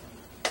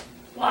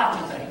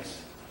 Lots of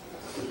things.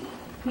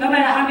 No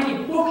matter how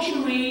many books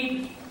you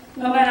read,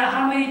 no matter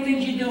how many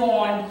things you do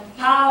on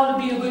how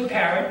to be a good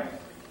parent,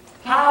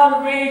 how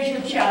to raise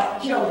your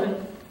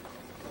children,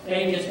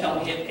 they just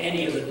don't hit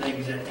any of the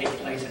things that take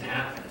place and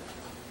happen.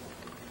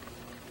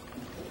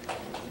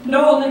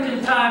 Noah lived in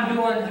a time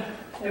during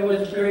there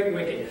was great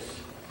wickedness.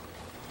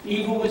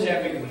 Evil was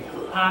everywhere.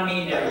 I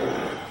mean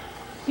everywhere.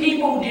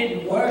 People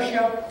didn't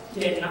worship,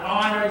 didn't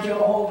honor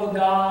Jehovah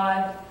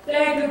God.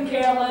 They could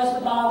care less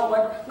about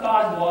what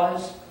God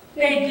was.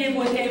 They did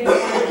what they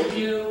wanted to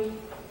do.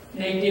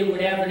 They did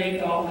whatever they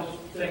thought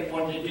they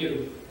wanted to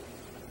do.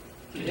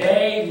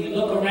 Today, we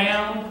look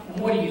around, and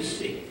what do you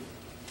see?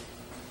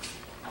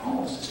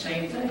 Almost the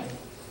same thing.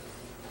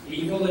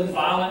 Evil and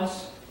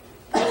violence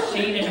are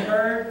seen and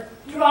heard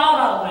throughout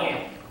our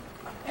land,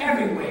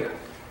 everywhere.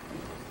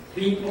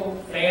 people,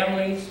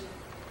 families,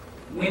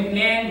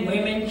 men,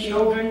 women,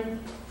 children.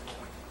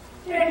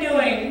 They're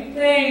doing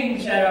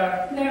things that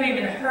are never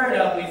even heard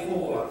of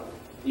before.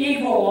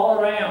 Evil all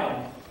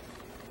around.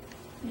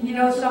 And you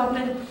know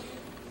something?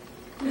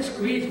 This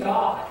grieves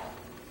God.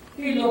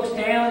 He looks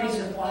down and he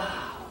says,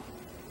 wow.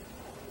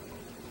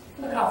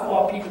 Look how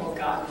far people have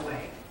gotten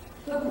away.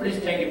 Look what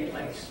is taking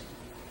place.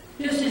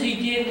 Just as he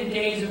did in the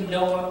days of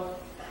Noah,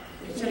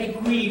 it said he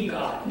grieved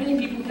God. Many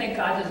people think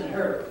God doesn't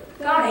hurt.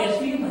 God has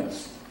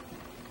feelings.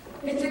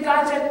 It's that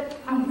God said,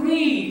 I'm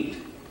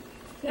grieved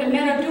that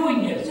men are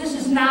doing this. This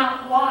is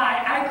not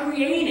why I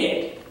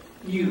created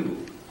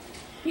you.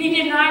 He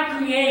did not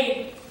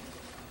create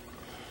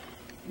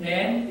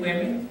men,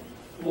 women,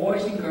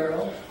 boys and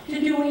girls to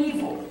do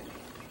evil.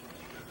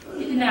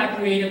 He did not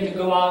create them to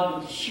go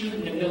out and shoot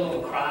in the middle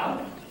of a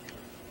crowd.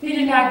 He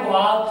did not go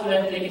out so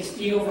that they could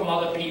steal from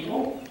other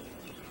people,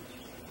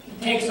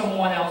 to take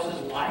someone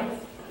else's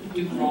life,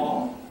 to do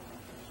wrong,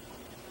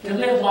 to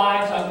live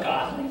lives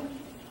ungodly.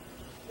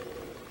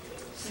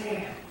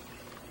 Sad.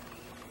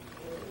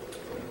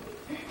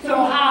 So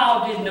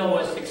how did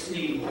Noah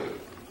succeed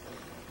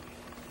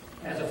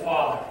as a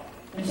father?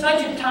 In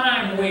such a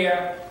time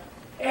where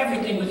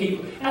everything was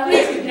evil. At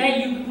least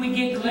today we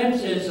get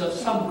glimpses of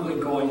some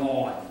good going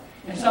on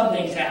and some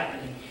things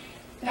happening.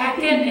 Back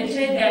then it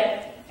said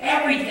that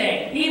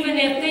everything, even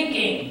their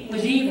thinking,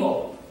 was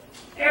evil.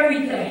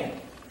 Everything.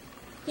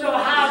 So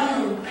how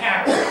do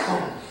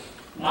parents,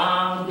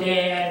 mom,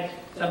 dad,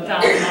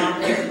 sometimes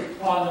mom takes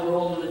part of the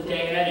role of the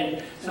dad,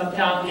 and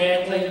sometimes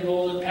dad plays the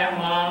role of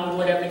mom, or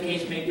whatever the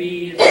case may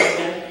be.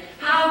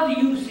 How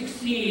do you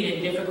succeed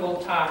in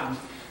difficult times?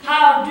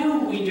 How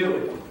do we do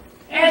it?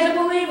 As a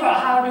believer,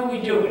 how do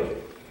we do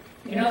it?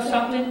 You know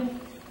something?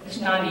 It's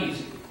not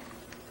easy.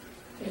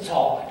 It's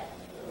hard.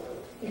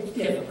 It's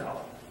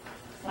difficult.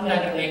 I'm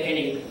not going to make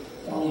any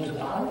bones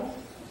about it.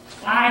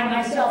 I,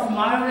 myself, from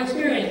my own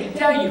experience, can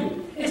tell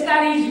you, it's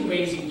not easy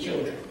raising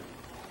children.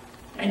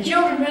 And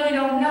children really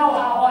don't know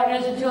how hard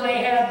it is until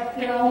they have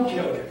their own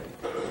children.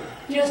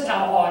 Just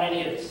how hard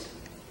it is.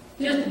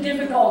 Just the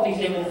difficulties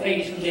they will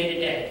face from day to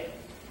day.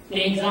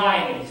 The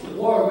anxieties, the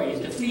worries,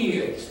 the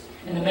fears,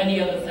 and the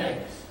many other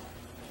things.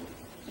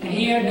 And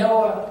here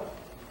Noah,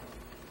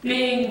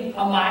 being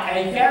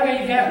a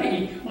very,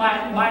 very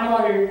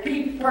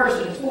minority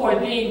person, for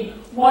being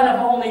one of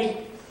only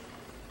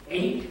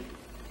 8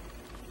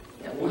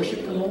 that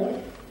worship the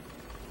Lord.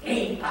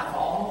 8 out of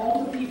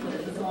all the people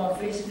that live on the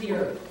face of the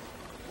earth.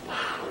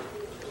 Wow.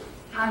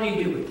 How do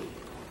you do it?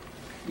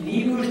 In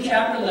Hebrews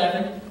chapter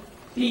 11,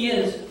 he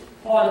is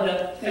part of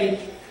the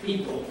faith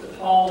people, the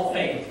Hall of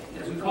Faith,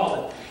 as we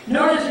call it.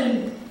 Notice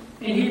in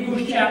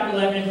Hebrews chapter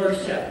 11 and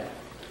verse 7.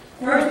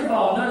 First of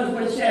all, notice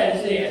what it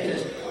says there. It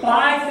says,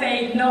 by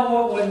faith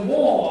Noah was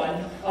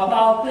warned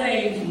about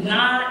things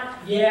not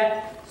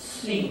yet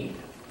seen.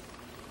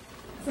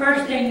 The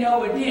first thing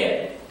Noah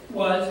did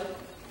was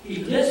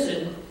he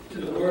listened to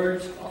the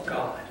words of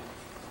God.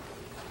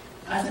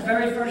 That's the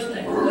very first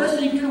thing.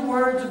 Listening to the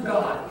words of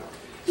God.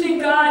 See,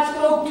 God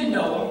spoke to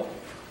Noah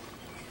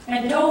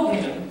and told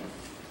him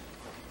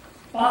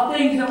about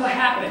things that would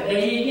happen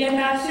that he had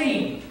not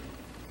seen.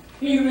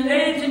 He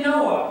related to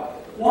Noah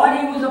what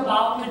he was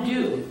about to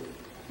do,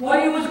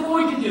 what he was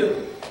going to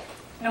do.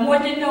 And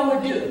what did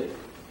Noah do?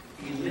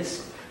 He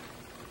listened.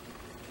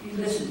 He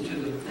listened to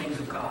the things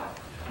of God.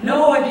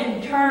 Noah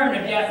didn't turn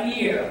a deaf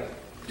ear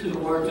to the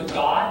words of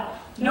God.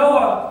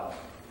 Noah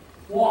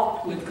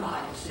walked with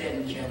God, it said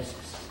in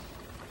Genesis.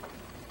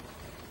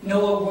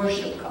 Noah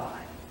worshiped God.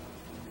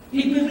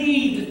 He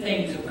believed the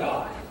things of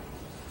God.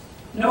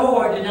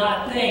 Noah did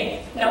not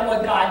think that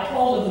what God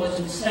told him was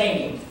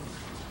insane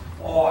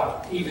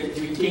or even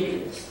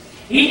ridiculous.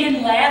 He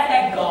didn't laugh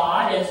at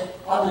God as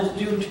others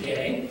do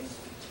today.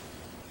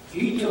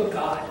 He took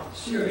God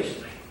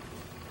seriously.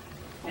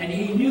 And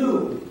he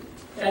knew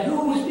that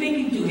who was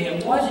speaking to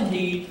him was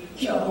indeed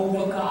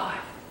Jehovah God.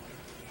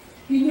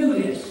 He knew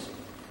this.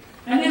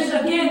 And this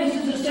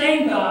is the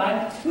same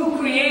God who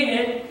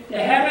created the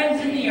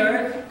heavens and the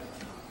earth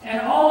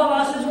and all of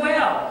us as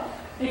well.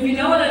 If you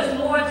notice, the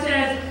Lord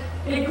says,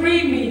 it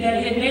grieved me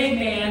that he had made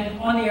man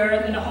on the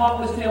earth and the heart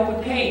was filled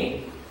with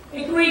pain.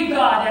 It grieved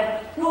God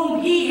that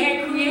whom he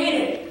had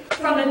created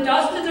from the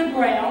dust of the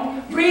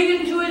ground,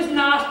 breathed into his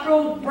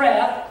nostrils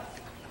breath,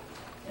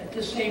 that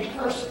this same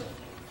person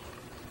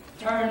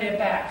turned their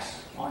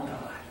backs on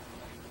God.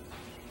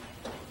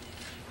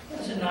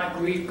 Does it not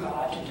grieve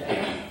God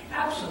today?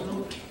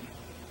 Absolutely.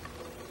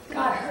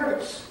 God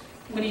hurts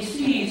when he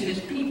sees his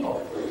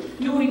people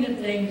doing the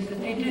things that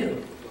they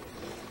do.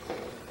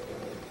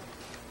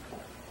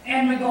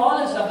 And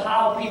regardless of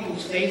how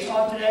people's faiths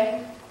are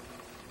today,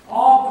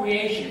 all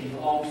creation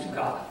belongs to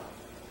God.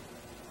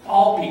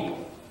 All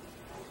people.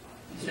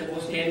 He said,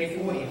 will stand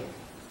before him.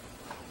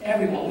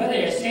 Everyone, whether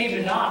they're saved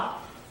or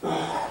not,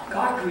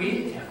 God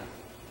created them.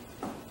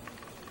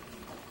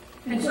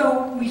 And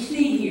so we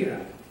see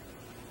here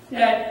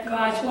that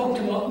God spoke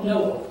to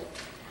Noah,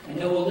 and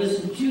Noah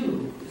listened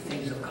to the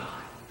things of God.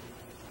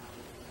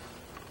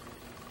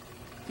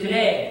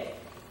 Today,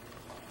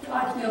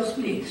 God still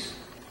speaks.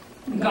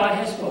 And God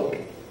has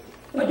spoken.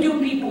 But do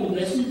people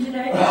listen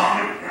today?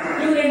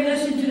 Do they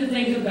listen to the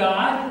things of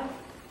God?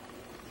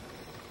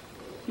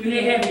 Do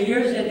they have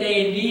ears that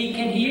they indeed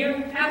can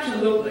hear?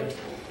 Absolutely.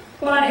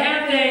 But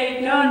have they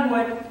done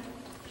what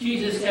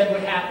Jesus said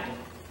would happen?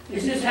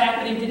 Is this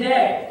happening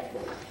today?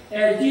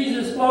 As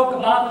Jesus spoke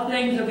about the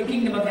things of the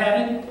kingdom of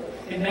heaven,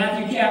 in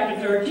Matthew chapter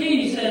 13,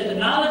 he says, the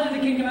knowledge of the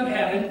kingdom of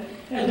heaven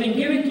has been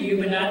given to you,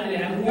 but not to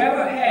them.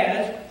 Whoever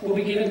has will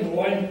be given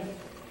more,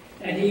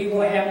 and he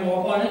will have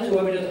more abundance.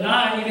 Whoever does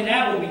not, even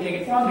that will be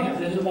taken from him.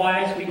 This is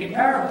why I speak in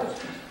parables.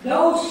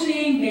 Though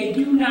seeing, they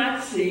do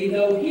not see.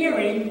 Though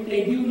hearing,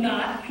 they do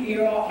not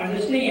hear or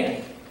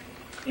understand.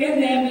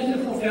 In them is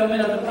the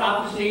fulfillment of the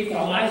prophecy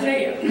from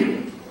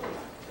Isaiah.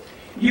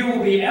 You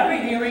will be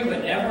ever hearing,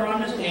 but never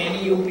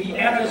understanding. You will be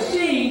ever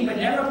seeing, but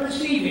never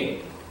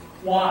perceiving.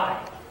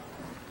 Why?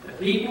 The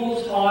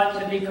people's hearts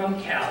have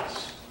become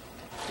callous.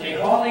 They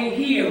hardly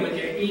hear with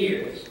their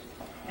ears,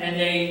 and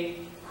they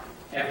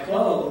have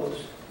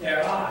closed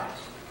their eyes.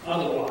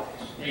 Otherwise,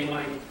 they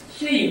might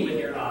see with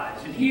their eyes,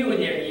 and hear with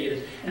their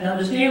ears, and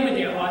understand with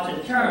their hearts,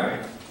 and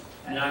turn,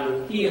 and I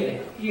will heal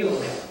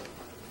them.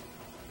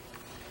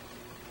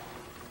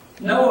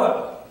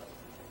 Noah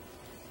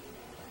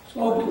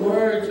spoke the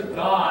words of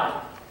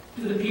God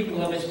to the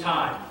people of his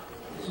time.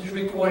 This is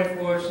recorded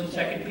for us in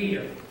 2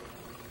 Peter.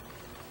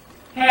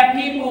 Have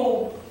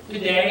people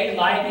today,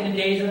 like in the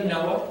days of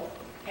Noah,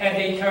 have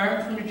they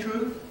turned from the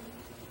truth?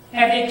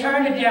 Have they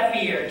turned a deaf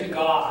ear to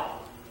God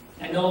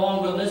and no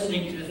longer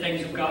listening to the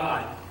things of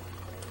God?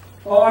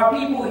 Or are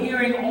people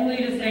hearing only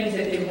the things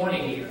that they want to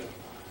hear?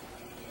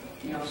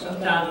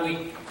 Sometimes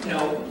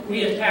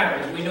we as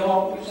parents, we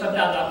know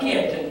sometimes our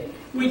kids, and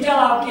we tell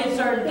our kids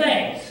certain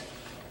things.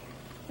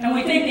 And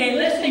we think they're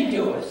listening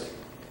to us.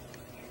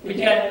 But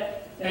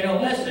yet, they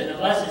don't listen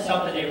unless it's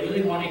something they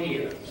really want to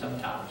hear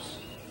sometimes.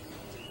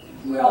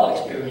 We all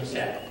experience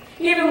that.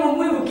 Even when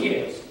we were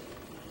kids.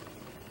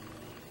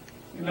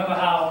 Remember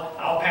how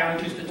our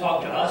parents used to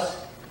talk to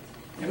us?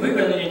 And we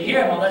really didn't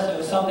hear them unless it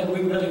was something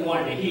we really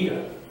wanted to hear.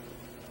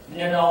 And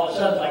then all of a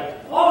sudden, like,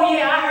 oh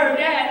yeah, I heard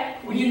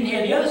that. Well, you didn't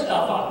hear the other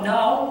stuff.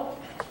 No.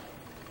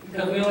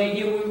 Because we only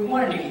hear what we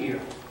wanted to hear.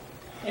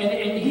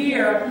 And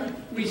here,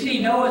 we see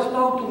Noah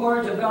spoke the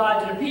words of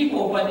God to the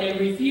people, but they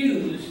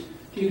refused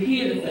to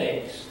hear the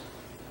things.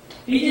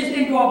 He just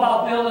didn't go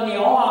about building the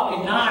ark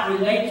and not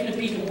relate to the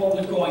people what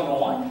was going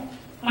on.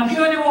 I'm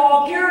sure they were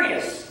all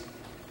curious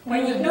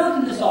when he was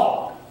building this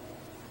ark.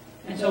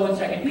 And so in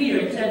 2 Peter,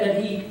 it said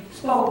that he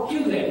spoke to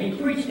them, he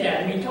preached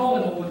that, and he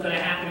told them what was going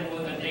to happen and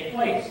what was going to take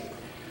place.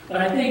 But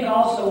I think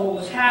also what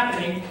was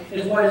happening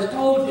is what is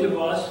told to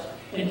us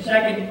in 2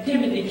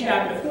 Timothy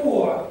chapter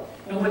 4,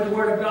 and what the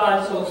Word of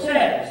God so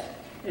says.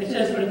 It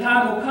says, for the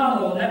time will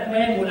come when that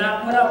men will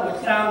not put up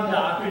with sound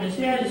doctrine.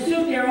 Instead, to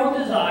suit their own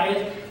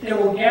desires, they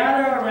will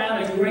gather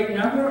around a great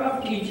number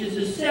of teachers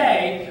to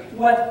say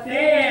what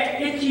their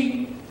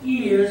itching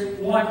ears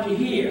want to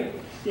hear.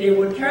 They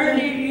will turn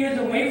their ears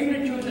away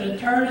from the truth and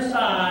turn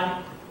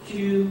aside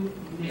to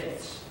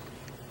myths.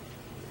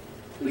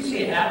 We see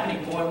it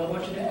happening more and more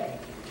today.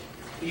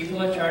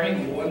 People are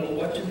turning more and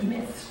more to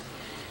myths,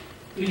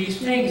 to these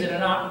things that are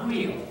not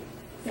real,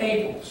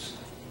 fables,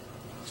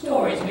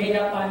 stories made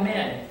up by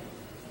men.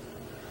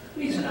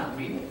 These are not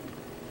real.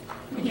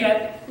 But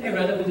yet, they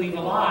rather believe a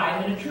lie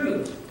than the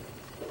truth.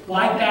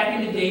 Like back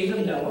in the days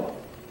of Noah,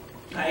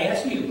 I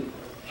ask you,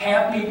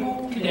 have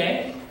people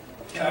today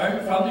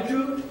turned from the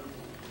truth?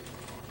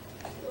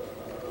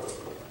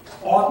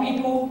 Are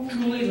people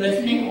truly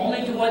listening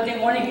only to what they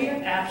want to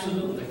hear?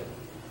 Absolutely.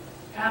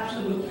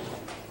 Absolutely.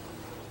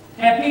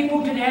 Have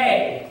people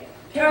today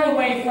turned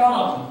away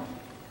from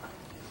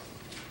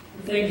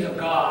the things of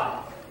God?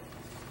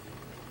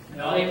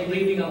 And are they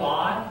believing a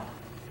lie?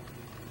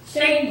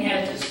 Satan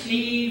has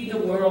deceived the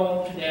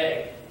world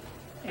today,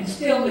 and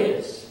still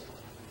is.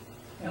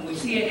 And we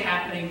see it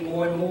happening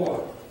more and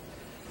more.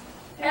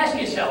 Ask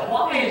yourself,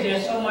 why is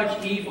there so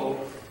much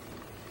evil?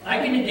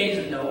 Like in the days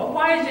of Noah,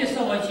 why is there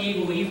so much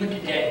evil even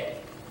today?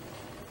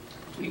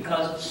 It's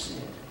because of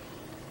sin.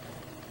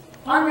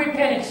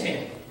 Unrepentant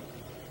sin.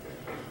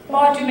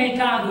 Far too many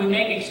times we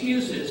make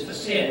excuses for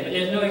sin, but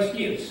there's no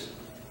excuse.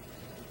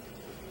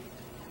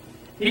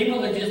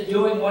 People are just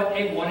doing what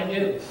they want to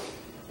do.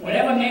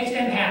 Whatever makes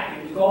them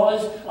happy,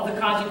 regardless of the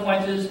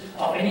consequences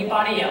of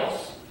anybody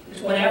else.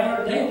 It's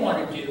whatever they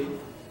want to do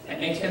that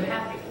makes them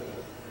happy.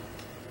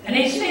 And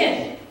they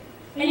sin.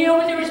 And you know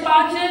what the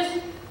response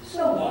is?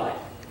 So what?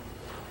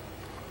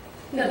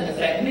 It doesn't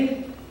affect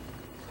me.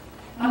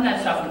 I'm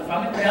not suffering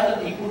from it, but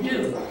other people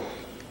do.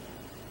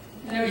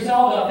 And the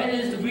result of it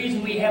is the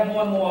reason we have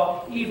more and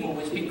more evil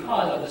is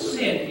because of the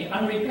sin, the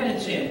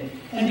unrepentant sin,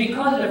 and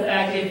because of the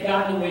fact they've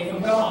gotten away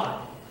from God.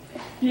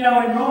 You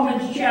know, in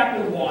Romans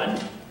chapter 1,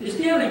 it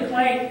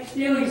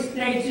clearly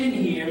states in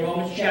here,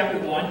 Romans chapter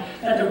 1,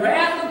 that the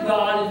wrath of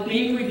God is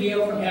being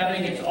revealed from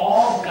heaven against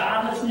all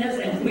godlessness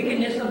and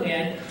wickedness of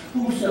men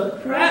who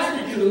suppress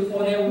the truth for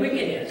their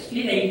wickedness.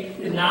 See, they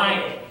deny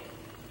it.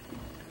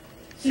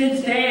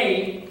 Since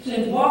they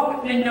since what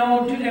has been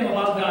known to them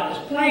about God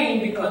is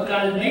plain, because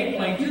God has made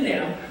plain to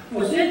them,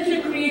 for since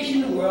the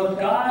creation of the world,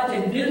 God's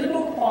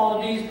invisible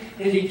qualities,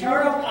 his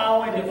eternal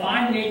power and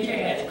divine nature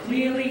has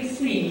clearly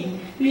seen,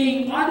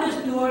 being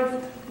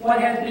understood what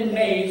has been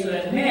made, so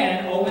that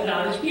men are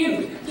without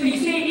excuse. So you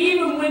see,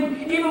 even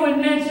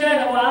when men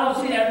said, oh, I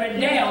don't see that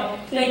written down,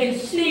 they can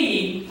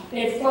see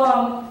it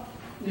from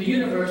the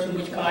universe in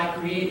which God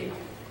created.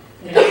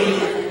 And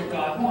that's what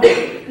God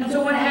wanted. And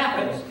so what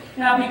happens?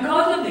 Now,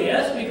 because of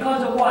this,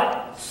 because of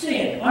what?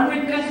 Sin,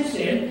 unrepentant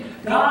sin,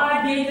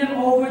 God gave them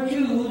over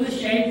to the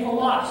shameful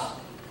lust.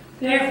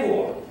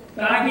 Therefore,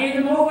 God gave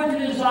them over to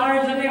the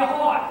desires of their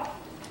heart.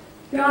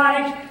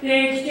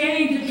 They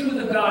exchanged the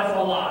truth of God for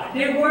a lie.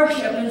 They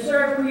worship and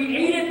serve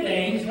created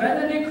things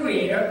rather than the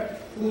Creator,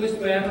 who is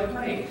forever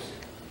praised.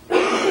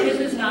 This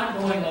is not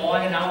going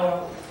on in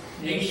our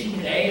nation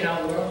today, in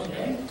our world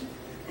today.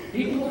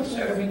 People are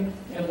serving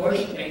and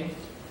worshiping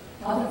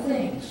other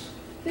things.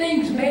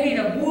 Things made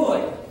of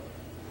wood,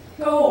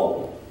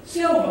 gold,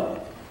 silver.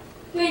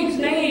 Things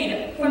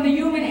made from the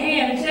human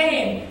hand,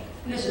 saying,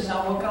 this is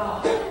our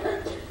God.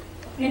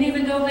 And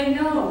even though they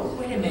know,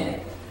 wait a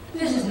minute,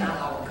 this is not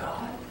our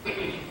God.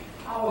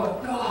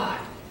 Our God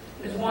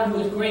is one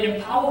who is great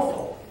and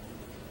powerful.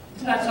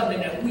 It's not something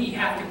that we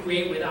have to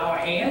create with our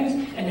hands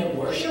and then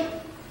worship.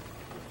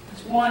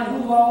 It's one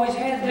who always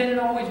has been and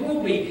always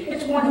will be.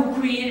 It's one who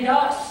created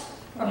us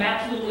from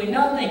absolutely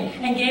nothing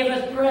and gave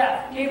us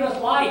breath, gave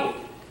us life.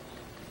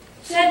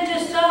 Sent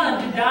his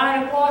Son to die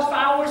on the cross for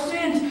our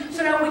sins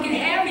so that we can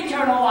have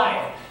eternal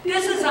life.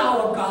 This is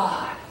our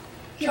God.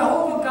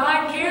 Jehovah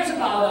God cares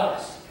about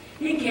us.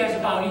 He cares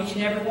about each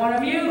and every one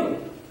of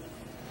you.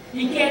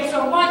 He cares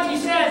so much, he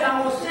says,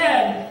 I will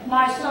send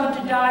my Son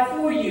to die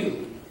for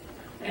you.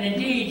 And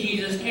indeed,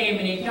 Jesus came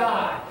and he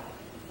died.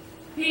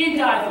 He didn't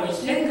die for his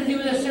sin because he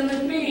was a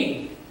sinless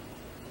being.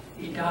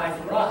 He died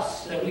for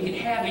us so that we can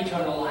have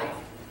eternal life.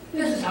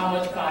 This is how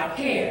much God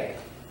cared.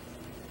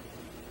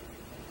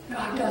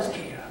 God does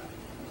care.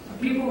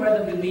 But people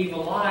rather believe a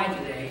lie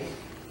today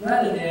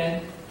rather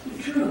than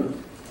the truth.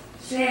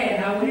 Sad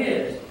how it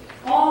is.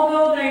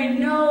 Although they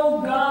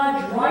know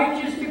God's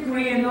righteous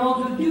decree and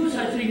those who do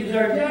such things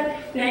deserve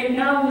death, they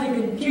not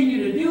only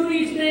continue to do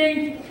these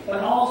things,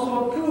 but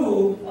also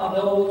approve of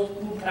those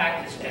who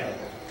practice them.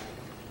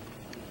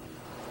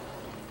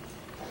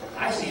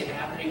 I see it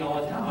happening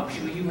all the time. I'm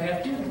sure you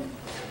have too. You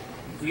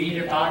read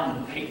it about it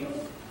in the paper.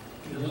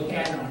 You look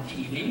at it on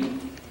TV.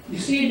 You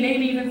see it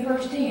maybe even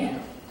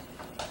firsthand.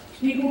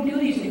 People do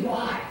these things.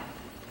 Why?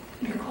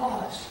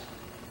 Because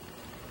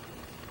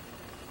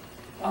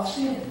of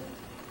sin.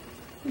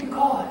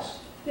 Because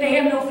they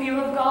have no fear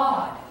of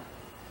God.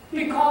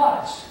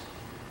 Because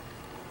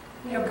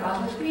they are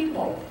godless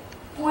people.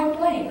 Point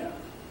blank.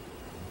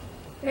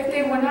 If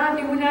they were not,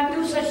 they would not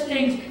do such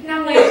things,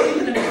 not only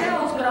to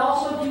themselves, but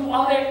also to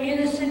other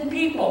innocent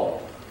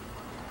people.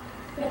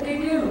 That they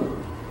do.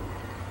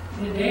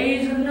 In the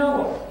days of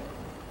Noah,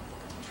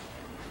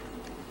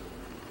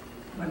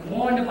 when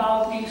warned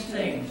about these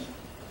things,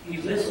 he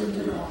listened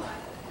to God.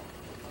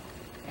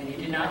 And he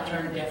did not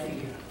turn a deaf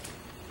ear.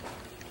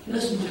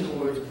 Listen to the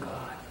words of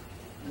God.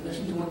 And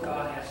listen to what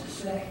God has to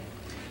say.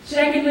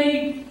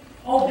 Secondly,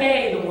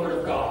 obey the word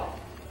of God.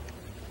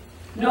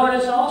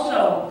 Notice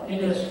also in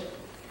this,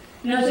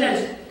 it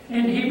says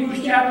in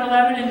Hebrews chapter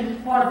 11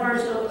 and part of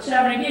verse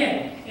 7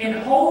 again, in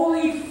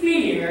holy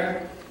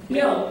fear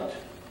built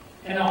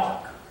an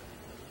ark.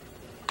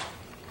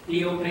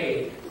 He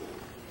obeyed.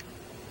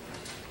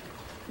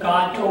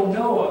 God told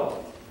Noah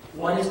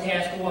what his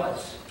task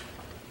was.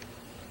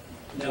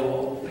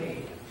 Noah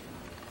obeyed.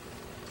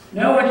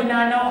 Noah did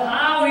not know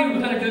how he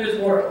was going to do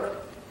this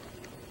work.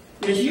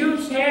 This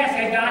huge task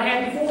that God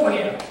had before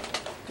him.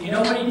 You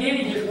know what he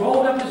did? He just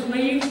rolled up his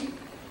sleeves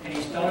and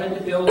he started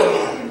to build the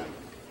ark.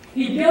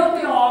 He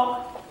built the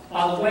ark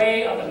by the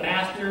way of the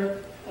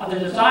master, of the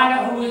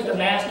designer who is the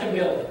master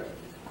builder,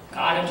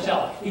 God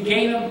himself. He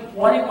gave him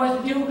what he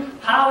was to do,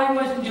 how he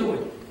was to do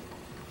it.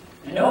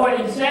 And Noah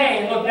didn't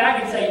say, look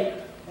back and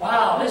say,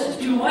 wow, this is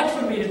too much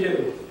for me to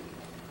do.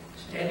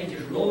 Instead, he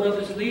just rolled up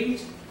his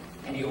sleeves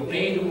and he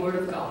obeyed the word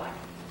of God.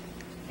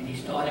 And he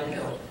started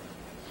building.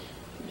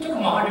 It took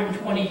him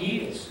 120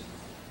 years.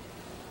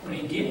 But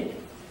he did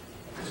it.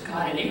 Because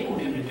God enabled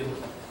him to do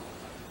it.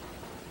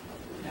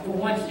 Never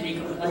once did he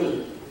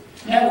complain.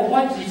 Never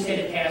once did he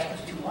say the task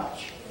was too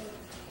much.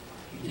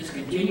 He just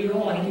continued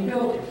on and he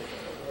built it.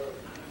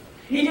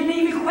 He didn't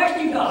even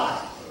question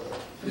God.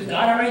 Because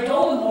God already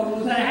told him what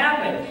was going to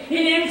happen. He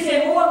didn't even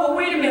say, Lord, well,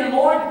 wait a minute,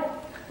 Lord.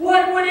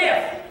 What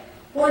if?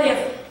 What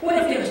if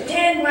there was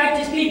 10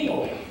 righteous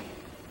people?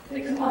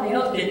 Somebody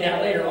else did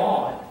that later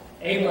on.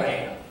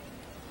 Abraham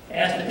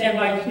asked the 10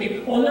 righteous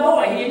people. Well,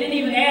 Noah, he didn't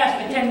even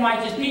ask the 10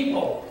 righteous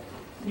people.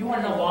 You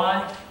want to know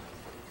why?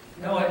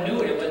 Noah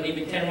knew it wasn't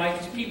even 10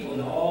 righteous people in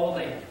the whole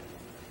land.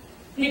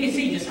 He could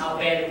see just how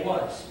bad it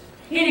was.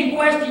 He didn't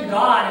question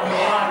God and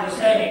what God was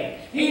saying.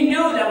 He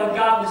knew that what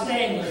God was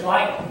saying was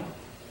right.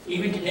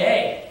 Even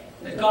today,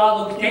 as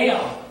God looks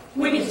down,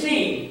 we can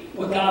see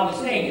what God was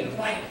saying is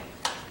right.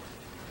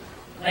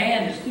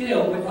 land is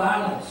filled with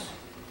violence.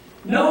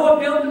 Noah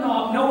built an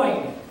ark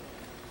knowing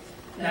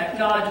that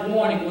God's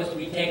warning was to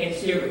be taken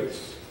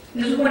serious.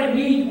 This is what it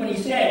means when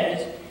he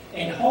says,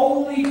 in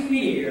holy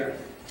fear,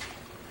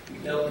 he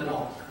built an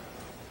ark.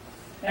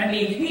 That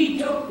means he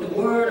took the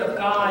word of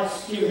God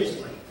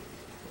seriously.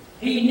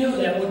 He knew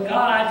that what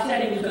God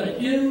said he was going to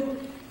do,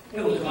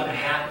 it was going to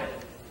happen.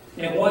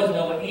 There was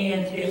no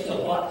ands, ifs,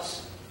 or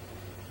buts.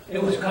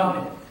 It was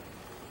coming.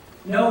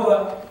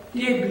 Noah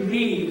did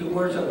believe the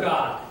words of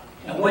God.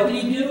 And what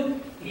did he do?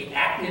 He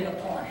acted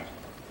upon it.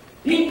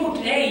 People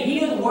today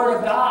hear the word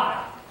of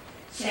God.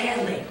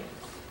 Sadly,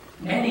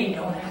 many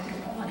don't act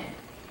upon it.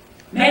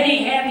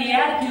 Many have the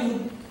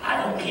attitude,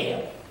 I don't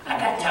care. I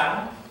got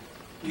time.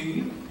 Do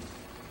you?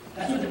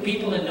 That's what the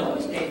people in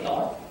Noah's day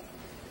thought.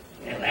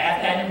 They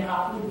laughed at him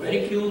probably,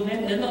 ridiculed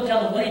him. There's no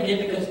telling what he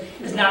did because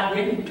it's not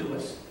written to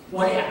us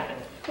what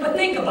happened. But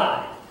think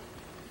about it.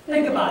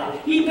 Think about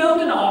it. He built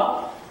an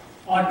ark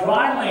on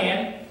dry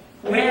land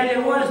where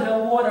there was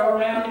no water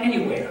around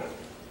anywhere.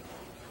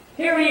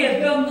 Here he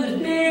is building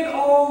this big,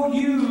 old,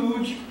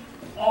 huge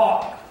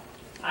ark.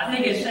 I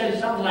think it says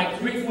something like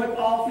 3-foot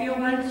ball field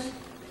lengths,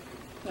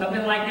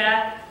 something like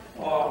that,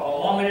 or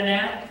longer than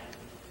that.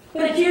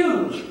 But it's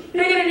huge,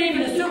 bigger than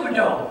even the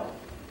Superdome.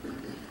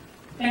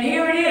 And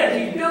here it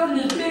is, he's building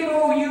this big,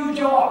 old, huge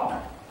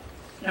ark.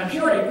 And I'm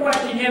sure they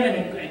questioned him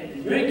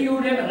and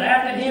ridiculed him and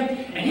laughed at him.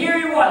 And here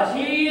he was,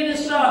 he and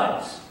his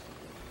sons,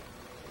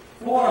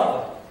 4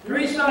 of them,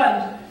 3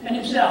 sons and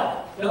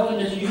himself, building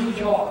this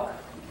huge ark.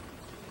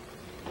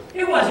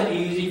 It wasn't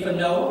easy for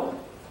Noah.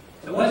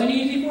 It wasn't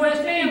easy for his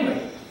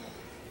family.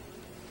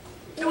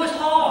 It was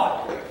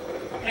hard.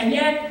 And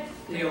yet,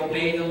 they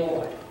obeyed the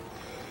Lord.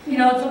 You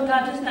know,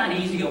 sometimes it's not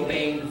easy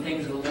obeying the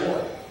things of the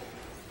Lord.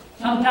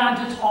 Sometimes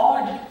it's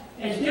hard.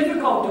 It's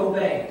difficult to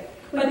obey.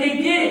 But they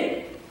did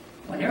it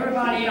when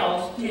everybody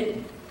else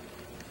didn't.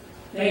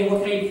 They were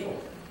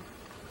faithful.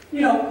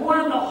 You know, one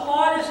of the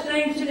hardest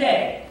things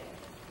today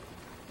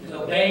is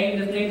obeying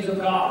the things of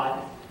God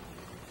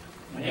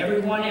when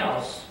everyone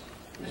else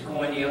is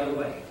going the other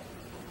way.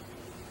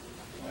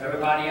 When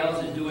everybody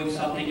else is doing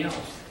something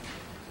else.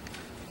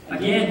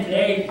 Again,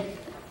 today,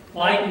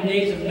 like in the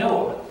days of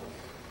Noah,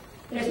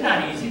 it's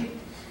not easy.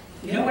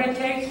 You know what it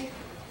takes?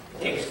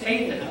 It takes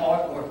faith and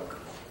hard work.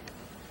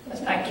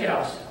 Let's not kid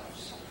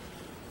ourselves.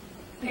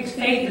 It takes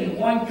faith in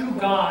one true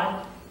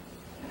God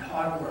and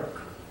hard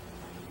work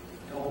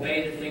to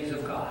obey the things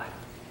of God.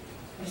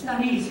 It's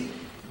not easy.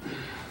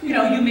 You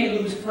know, you may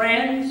lose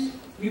friends,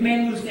 you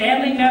may lose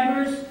family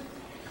members,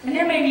 and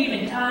there may be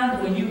even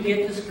times when you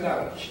get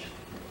discouraged.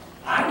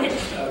 I get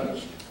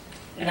discouraged,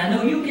 and I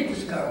know you get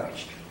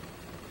discouraged.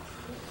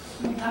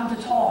 Sometimes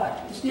it's hard,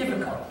 it's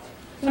difficult.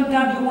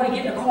 Sometimes you want to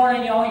get in the corner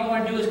and all you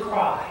want to do is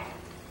cry.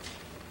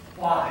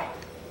 Why?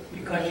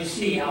 Because you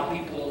see how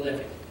people are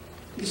living.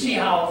 You see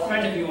how a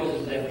friend of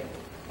yours is living,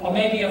 or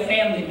maybe a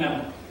family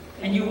member,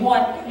 and you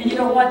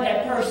don't want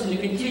that person to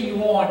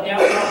continue on down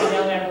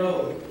that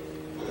road.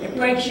 It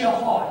breaks your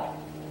heart.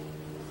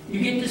 You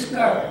get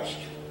discouraged.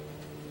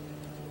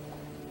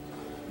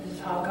 This is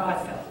how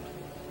God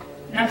felt.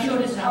 And I'm sure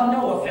this is how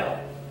Noah felt.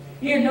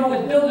 Here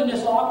Noah's building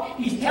this ark.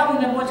 He's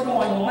telling them what's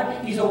going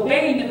on. He's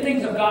obeying the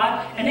things of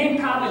God. And they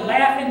probably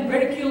laughing,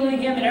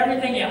 ridiculing him, and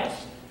everything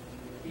else.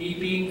 He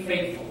being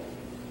faithful.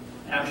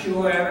 And I'm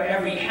sure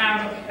every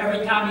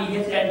time he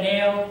hits that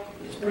nail,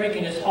 it's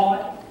breaking his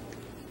heart.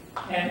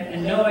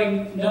 And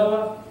knowing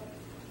Noah,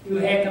 he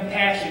had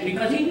compassion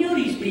because he knew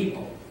these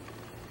people.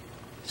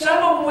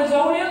 Some of them was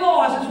own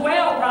in-laws as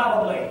well,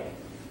 probably.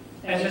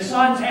 As his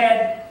sons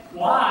had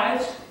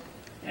wives,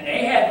 and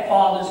they had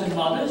fathers and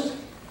mothers.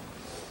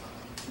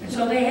 And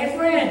so they had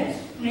friends,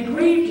 and it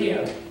grieved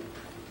him.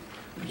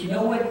 But you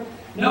know what?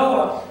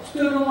 Noah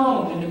stood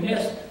alone in the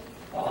midst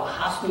of a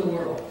hostile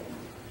world.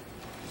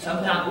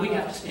 Sometimes we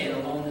have to stand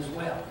alone as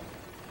well.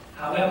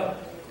 However,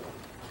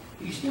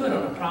 he stood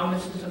on the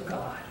promises of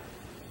God.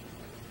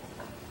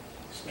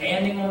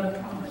 Standing on the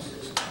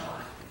promises of God.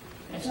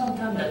 And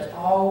sometimes that's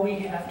all we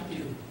have to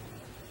do.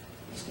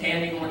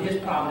 Standing on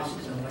his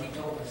promises and what he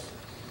told us.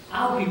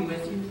 I'll be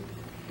with you.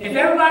 If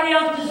everybody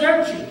else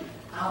deserts you,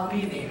 I'll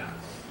be there.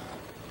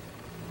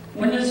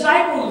 When the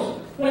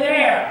disciples were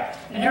there,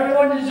 and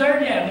everyone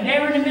deserted them, and they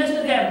were in the midst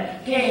of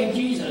them, came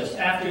Jesus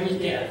after his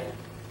death.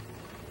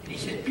 And he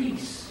said,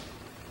 peace.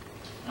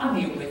 I'm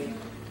here with you.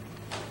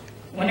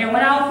 When they went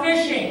out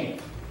fishing,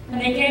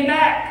 and they came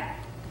back,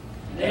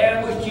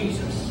 there was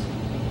Jesus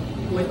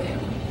with them.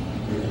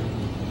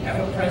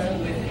 Ever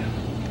present with them.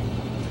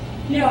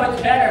 You know,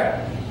 it's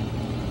better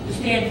to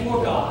stand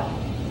for God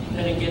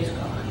than against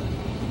God.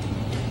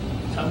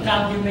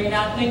 Sometimes you may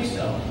not think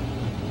so,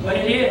 but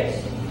it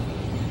is.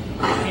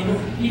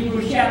 In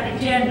Hebrews chapter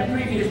 10, the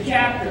previous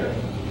chapter,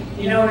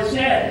 you know what it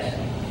says.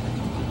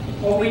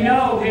 Well, we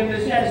know him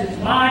that says,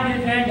 it's mine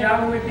to avenge,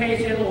 I will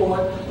repay, said the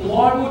Lord. The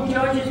Lord will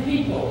judge his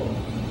people.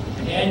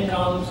 And then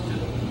comes to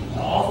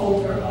the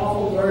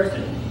awful verse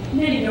that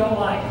many don't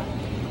like.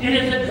 It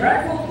is a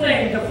dreadful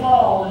thing to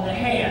fall in the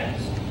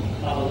hands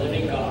of a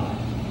living God.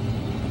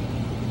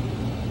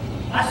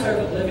 I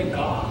serve a living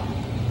God.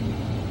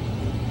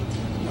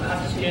 We'll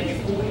have to stand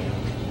before him.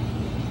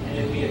 And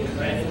it'd be a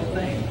dreadful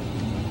thing.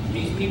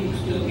 These people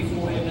stood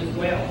before him as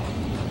well.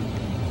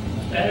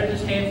 It's better to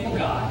stand for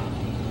God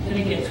than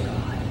against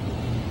God.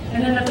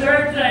 And then the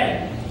third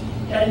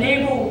thing that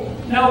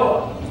enabled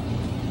Noah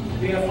to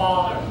be a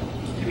father,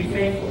 to be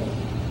faithful,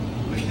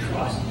 was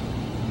trust.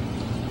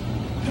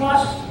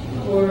 Trust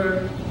the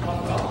word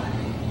of God.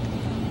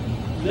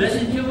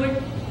 Listen to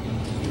it,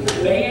 you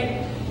obey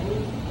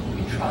it,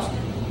 you trust it.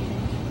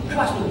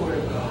 Trust the word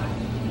of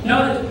God.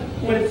 Notice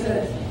what it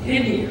says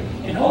in here.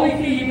 In holy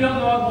faith he built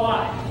a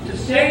why? To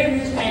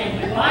save his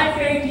family. By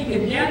faith he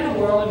condemned the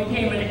world and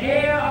became an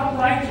heir of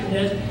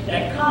righteousness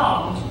that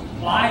comes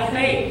by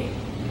faith.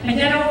 And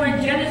then over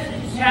in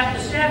Genesis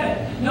chapter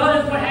 7,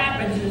 notice what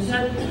happens. It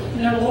says,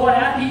 the Lord,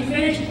 after he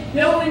finished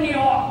building the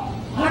ark,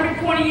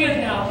 120 years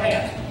now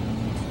passed.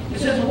 It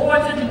says, the Lord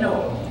said to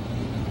Noah,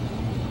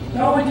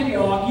 go into the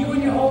ark, you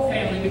and your whole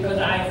family, because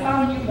I have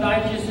found you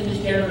righteous in this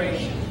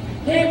generation.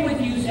 Take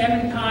with you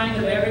 7 kinds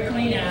of every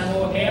clean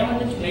animal, a male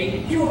and its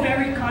mate, 2 of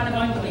every kind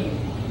of unclean,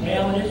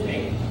 male and its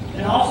mate.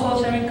 And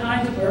also 7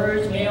 kinds of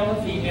birds, male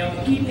and female,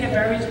 to keep their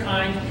various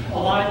kinds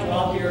alive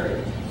throughout the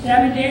earth.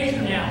 7 days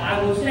from now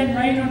I will send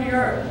rain on the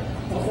earth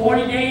for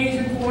 40 days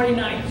and 40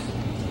 nights.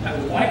 I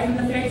will wipe from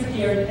the face of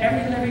the earth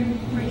every living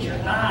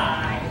creature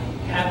I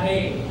have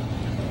made.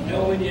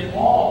 Noah did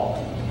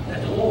all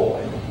that the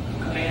Lord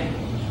commanded.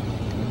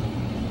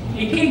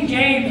 In King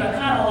James, I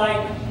kind of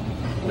like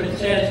what it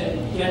says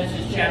in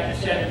Genesis chapter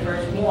 7,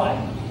 verse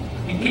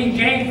 1. In King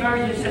James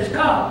Version, it says,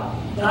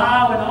 come,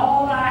 thou and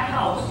all thy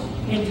house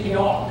into the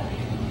ark.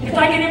 It's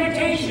like an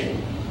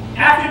invitation.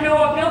 After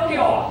Noah built the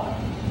ark,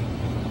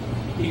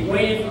 he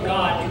waited for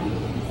God to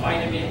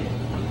invite him in.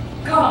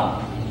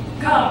 Come,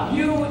 come,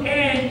 you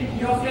and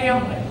your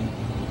family.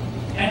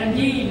 And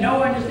indeed,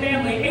 Noah and his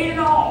family, 8 in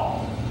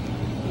all,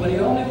 were the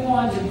only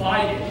ones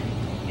invited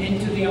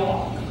into the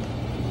ark.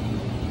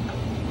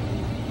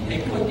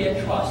 They put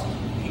their trust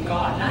in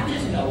God, not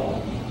just Noah,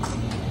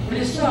 but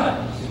his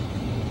sons,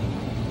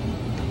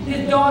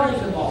 his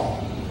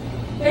daughters-in-law.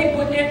 They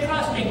put their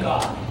trust in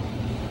God.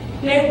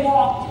 They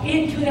walked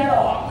into that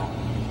ark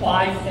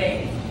by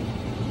faith.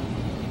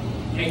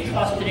 They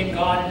trusted in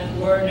God and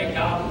his word, and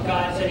what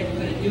God said he was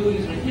going to do, he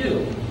was going to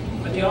do.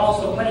 But they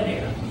also went in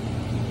there.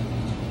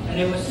 And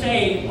they were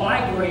saved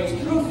by grace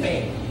through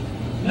faith,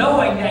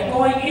 knowing that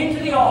going into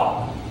the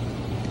ark,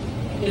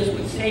 this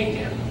would save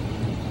them.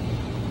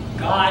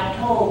 God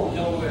told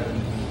Noah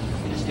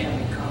and his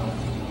family to come.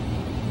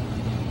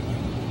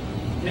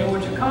 They were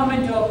to come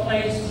into a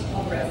place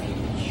of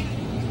refuge.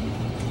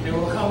 They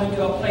were coming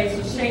to a place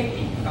of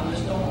safety from the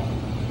storm.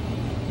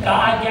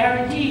 God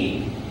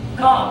guaranteed,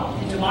 come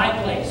into my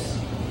place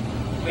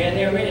where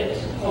there is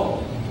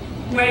hope,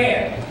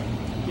 where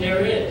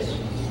there is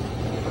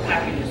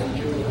happiness and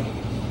joy.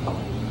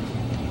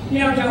 You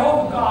know,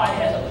 Jehovah God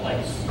has a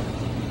place.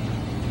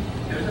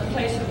 There's a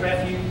place of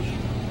refuge.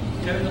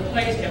 There's a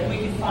place that we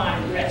can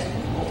find rest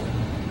and hope.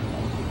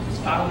 It's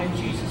found in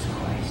Jesus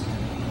Christ.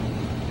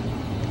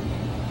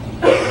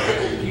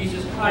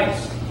 Jesus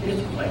Christ is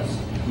the place.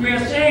 We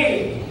are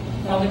saved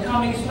from the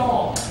coming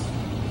storm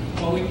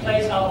when we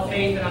place our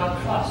faith and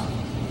our trust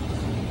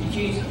in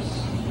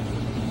Jesus.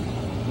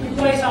 We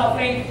place our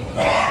faith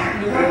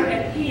in the work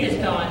that he has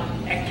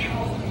done at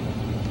Calvary.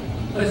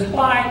 It's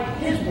by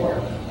his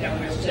work that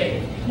we're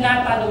saved,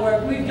 not by the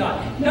work we've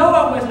done.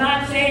 Noah was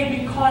not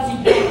saved because he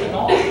built an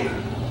ark.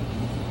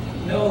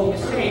 Noah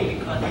was saved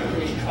because he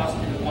put his trust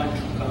in the one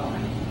true God.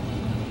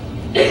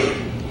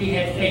 He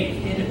had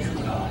faith in the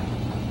true God.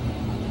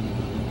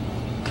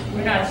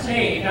 We're not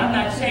saved. I'm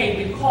not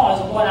saved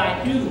because of what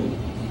I do.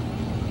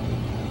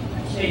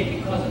 I'm saved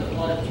because of the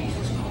blood of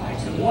Jesus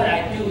Christ. And what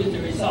I do is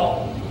the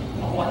result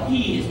of what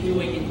he is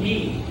doing in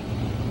me.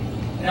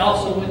 And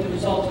also with the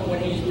result of what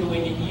he is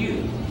doing in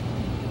you.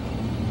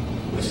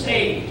 We're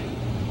saved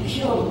to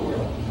show the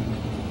world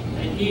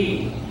that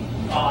indeed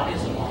God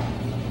is alive.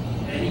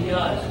 And he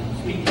does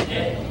speak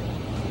today.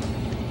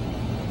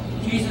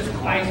 Jesus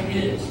Christ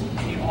is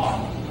the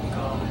ark of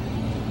God.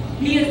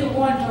 He is the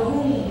one to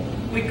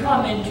whom we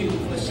come into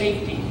for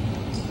safety,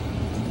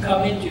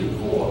 come into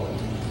for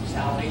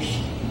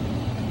salvation,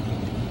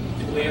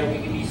 to where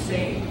we can be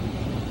saved.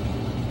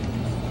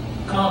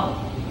 Come,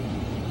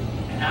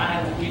 and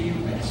I will give you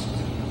rest.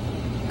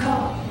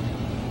 Come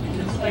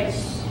into the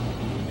place.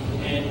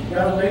 In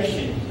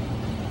Revelation,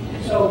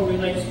 and so it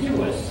relates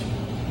to us.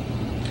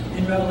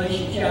 In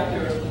Revelation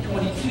chapter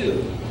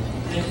 22,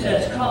 and it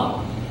says,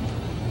 come.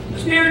 The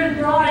Spirit of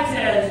the bride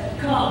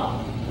says,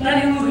 come.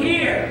 Let him who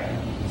hear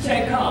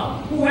say,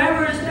 come.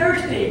 Whoever is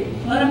thirsty,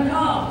 let him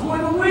come.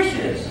 Whoever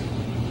wishes,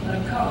 let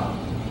him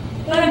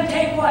come. Let him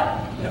take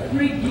what? The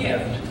free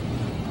gift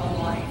of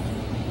life.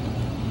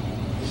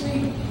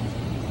 See,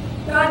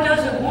 God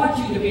doesn't want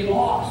you to be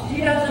lost.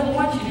 He doesn't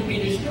want you to be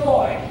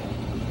destroyed.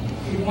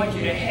 He wants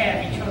you to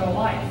have eternal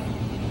life.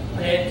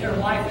 But that eternal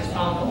life is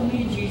found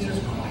only in Jesus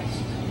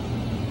Christ.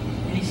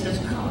 And he says,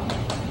 come.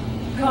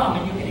 Come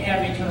and you can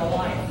have eternal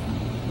life.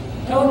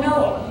 Told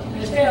Noah and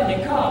his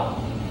family, come.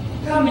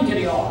 Come into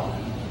the ark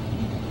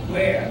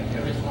where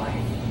there is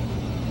life.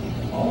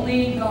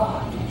 Only in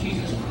God, through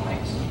Jesus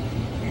Christ,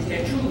 is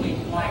there truly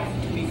life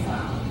to be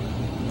found.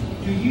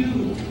 Do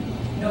you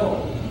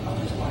know of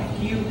this life?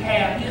 Do you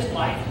have this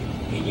life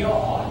in your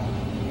heart,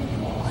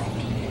 in your life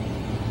today?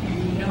 Do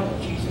you know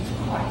Jesus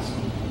Christ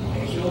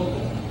as your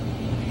Lord,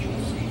 as your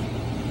Savior?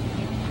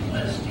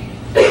 Let us stand.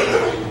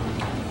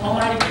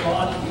 Almighty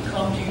God, as we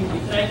come to you, we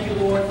thank you,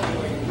 Lord, for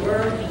your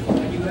word and for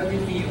what you have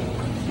revealed.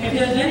 If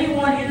there's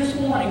anyone here this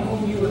morning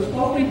whom you have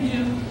spoken to,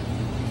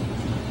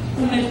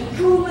 whom has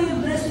truly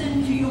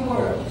listened to your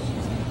words,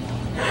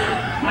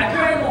 I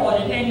pray,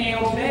 Lord, that they may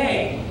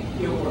obey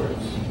your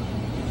words,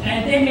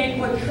 and they may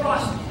put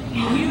trust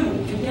in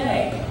you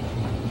today,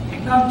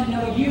 and come to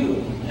know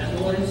you as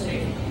Lord and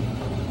Savior.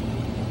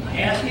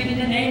 I ask it in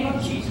the name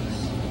of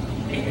Jesus.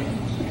 Amen.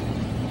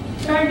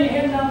 Turn to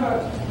hymn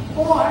number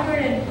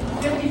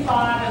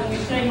 455 as we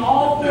sing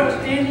all four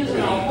stanzas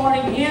in our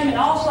parting hymn and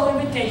also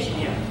invitation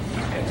hymn.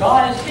 If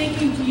God is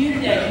speaking to you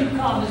today, you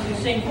come as we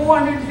sing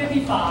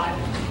 455,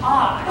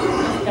 I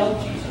tell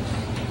Jesus.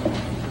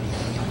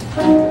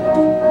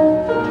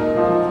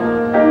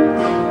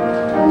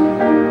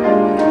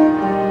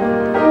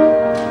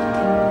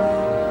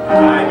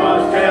 I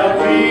must tell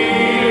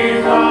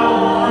Jesus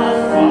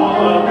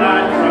all of my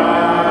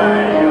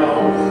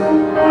trials.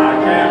 I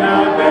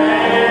cannot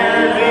bear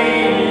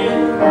these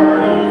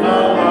burdens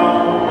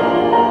alone.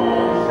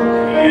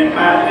 In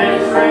my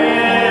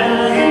distress,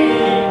 He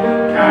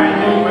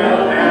kindly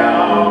will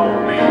help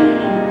me.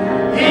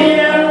 He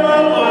ever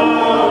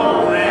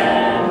loves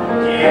and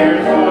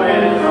cares for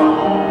His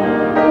own.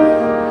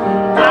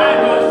 I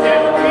must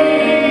tell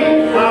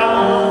Jesus,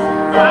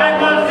 I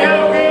must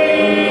tell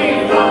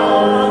Jesus,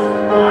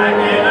 I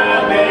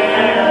cannot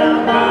bear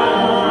my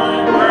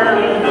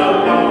burdens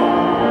alone.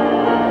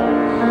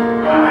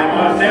 I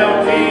must tell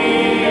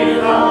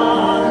Jesus,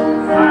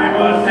 I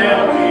must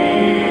tell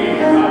Jesus,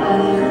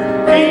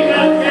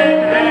 Jesus can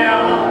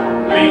help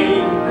me,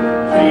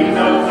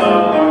 Jesus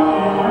alone.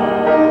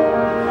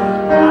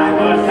 I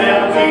must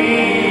tell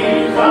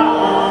Jesus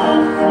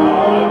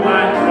all of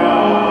my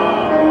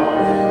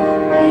troubles.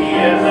 He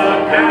is a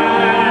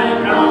kind,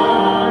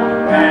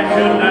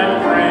 compassionate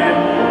friend.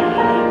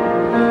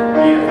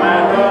 If I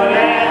would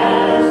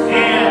ask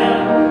Him,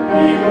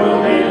 He will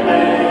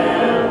deliver.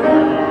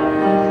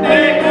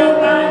 Make up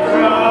my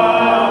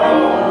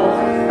troubles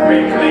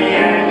quickly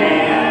and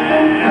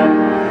end.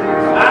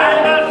 I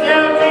must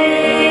tell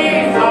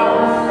Jesus,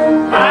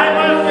 I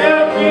must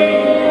tell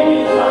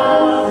Jesus,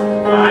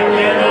 I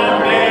cannot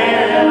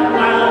bear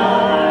my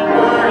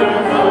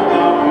burdens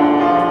alone.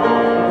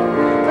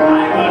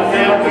 I must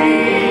tell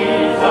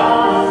Jesus,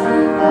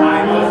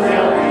 I must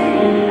tell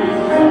Jesus,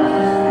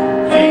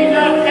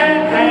 Jesus can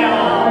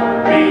help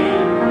me,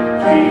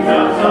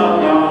 Jesus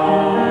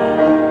alone.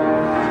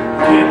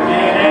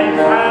 Tempted and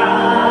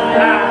tried,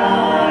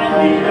 I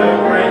need a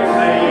great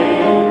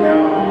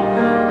Savior,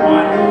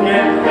 one who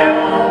can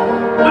help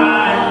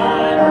my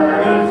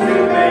burdens to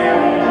bear.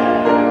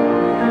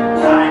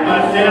 I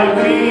must tell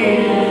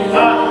Jesus,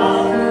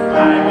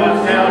 I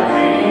must tell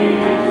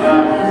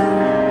Jesus,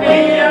 He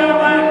are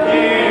my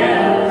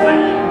cares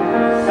and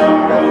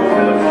sorrows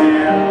to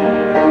share.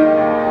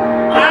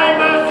 I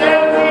must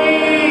tell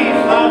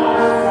Jesus,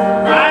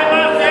 I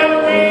must tell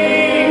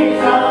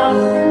Jesus,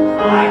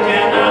 I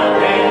cannot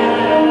bear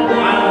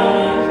my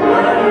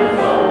burdens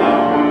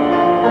alone.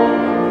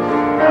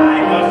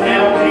 I must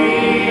tell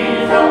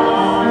Jesus,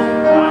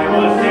 I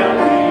must tell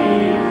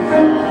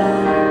Jesus,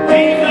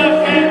 Jesus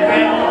can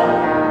help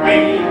me,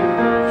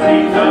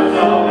 Jesus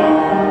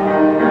alone.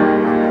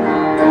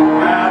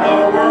 How the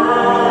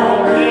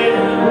world is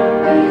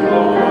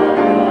behold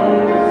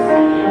to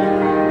see,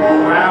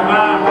 how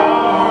my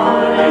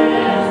heart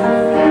is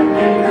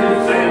tempted to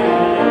sin.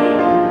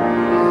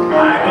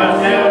 I must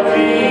tell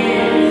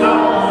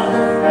Jesus,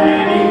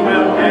 and He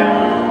will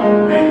help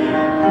me.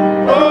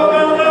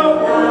 Over the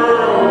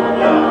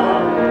world of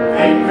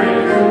hatred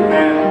to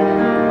men.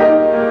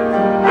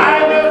 I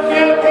must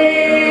tell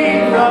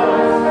Jesus,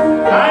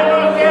 I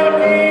must tell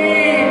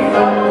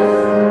Jesus,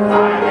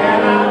 I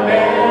cannot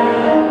bear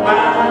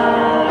my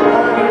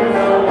burdens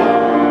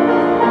alone.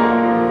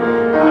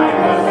 I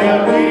must tell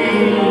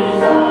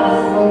Jesus,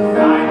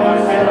 I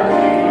must tell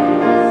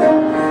Jesus,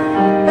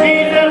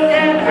 Jesus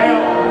can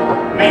help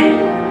me,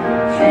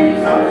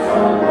 Jesus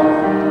alone.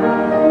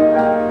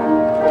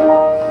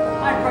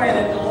 I pray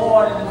that the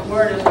Lord and His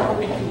Word has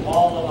spoken to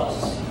all of us.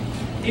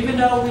 Even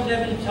though we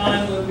live in a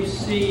time where we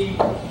see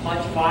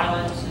much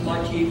violence and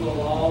much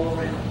evil all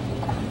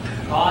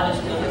around, God is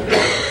still a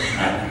good.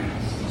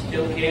 He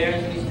still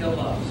cares and He still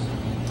loves.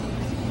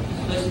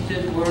 Listen to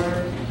His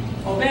Word.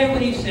 Obey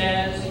what He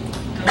says,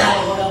 no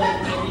matter what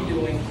others may be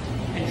doing,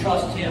 and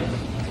trust Him.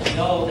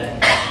 Know that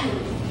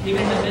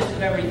even in the midst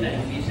of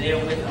everything, He's there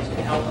with us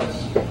to help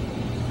us, to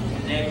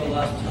enable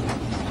us to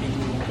be.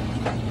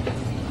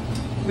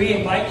 We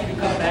invite you to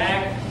come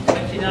back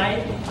Wednesday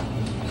night,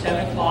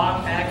 7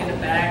 o'clock, back in the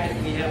back,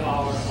 as we have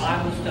our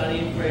Bible study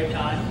and prayer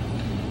time.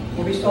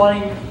 We'll be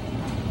starting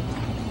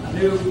a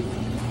new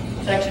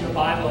section of the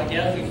Bible, I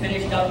guess. We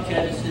finished up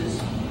Genesis.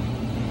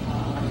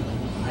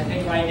 I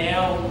think right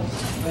now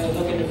we're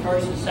looking at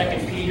 1st and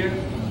 2nd Peter,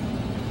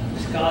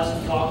 discuss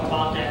and talk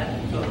about that.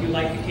 So if you'd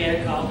like to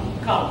care, come.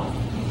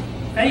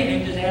 If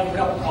anything, just have a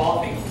cup of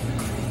coffee,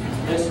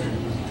 listen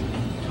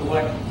to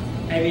what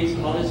maybe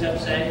some others have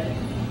said.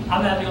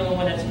 I'm not the only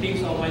one that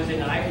speaks on Wednesday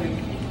night. We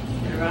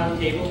get around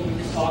the table, we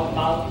just talk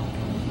about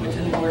what's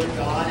in the Word of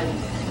God and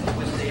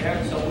what's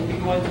there. So we'll be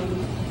going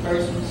through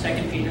 1st and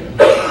 2nd Peter.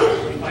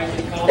 We invite you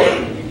to come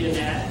if you did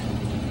that.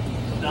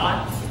 If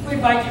not, we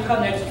invite you to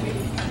come next week.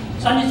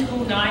 Sunday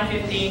school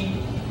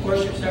 9:15,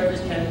 worship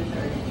service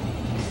 10:30.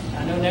 I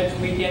know next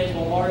weekend is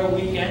Memorial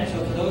Weekend,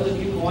 so for those of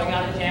you going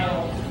out of town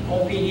or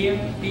won't be here,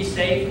 be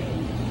safe.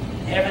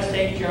 Have a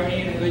safe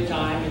journey and a good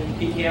time, and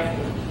be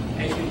careful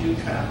as you do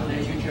travel and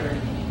as you journey.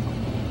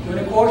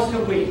 During the course of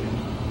the week,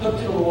 look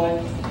to the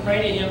Lord,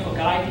 pray to Him for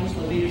guidance,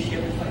 for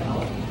leadership, and for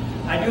help.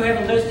 I do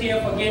have a list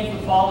here for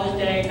Father's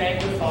Day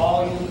banquet for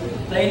all you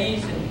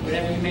ladies, and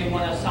whatever you may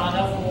want to sign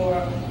up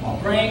for or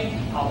bring,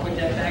 I'll put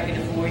that back in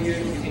the foyer. You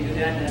can do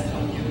that, and that's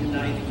on June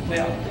 9th as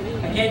well.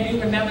 Again, do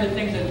remember the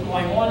things that are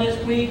going on this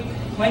week.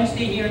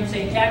 Wednesday here in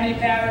St. Tammany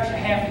Parish, a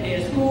half a day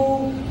of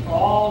school for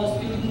all the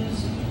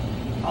students.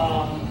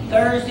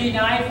 Thursday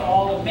night for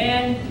all the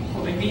men.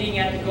 We'll be meeting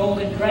at the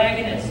Golden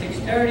Dragon at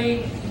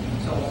 6:30.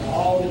 So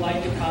all would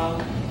like to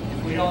come.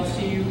 If we don't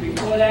see you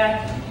before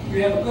that,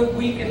 you have a good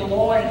week in the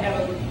Lord and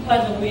have a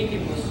pleasant week,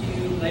 and we'll see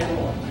you later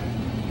on.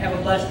 Have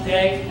a blessed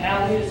day.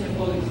 Now lead us in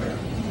closing prayer.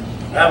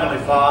 Heavenly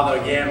Father,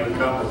 again we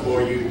come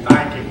before you,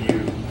 thanking you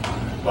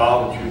for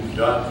all that you've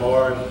done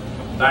for us.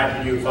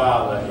 Thanking you,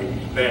 Father,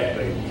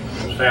 especially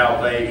for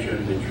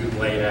salvation that you've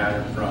laid out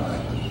in front of us.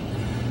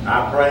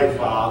 I pray,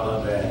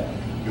 Father, that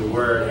your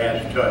word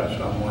has touched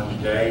someone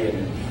today, and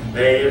if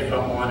there is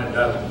someone that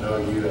doesn't know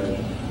you as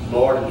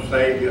Lord and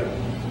Savior,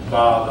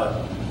 Father,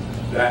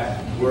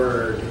 that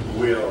word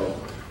will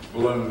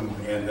bloom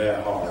in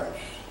their hearts.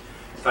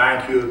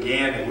 Thank you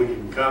again that we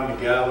can come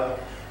together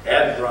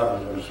as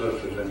brothers and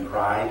sisters in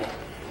Christ,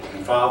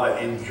 and Father,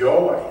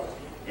 enjoy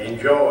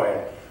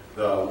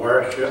the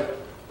worship,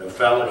 the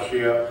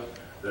fellowship,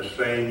 the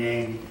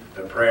singing,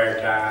 the prayer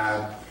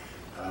time,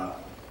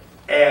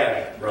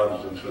 as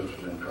brothers and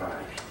sisters in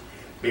Christ.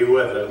 Be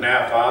with us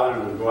now, Father,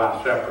 as we go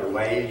our separate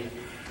ways.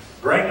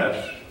 Bring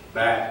us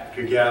back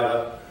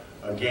together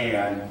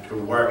again to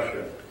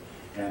worship.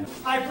 And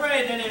I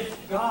pray that if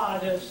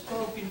God has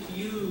spoken to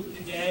you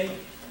today,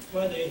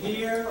 whether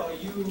here or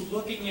you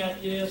looking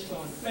at this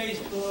on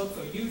Facebook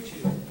or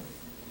YouTube,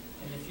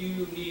 and if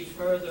you need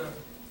further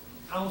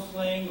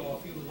counseling or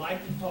if you would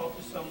like to talk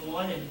to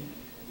someone and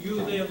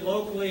you live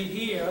locally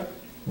here,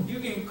 you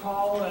can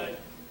call at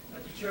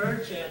the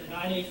church at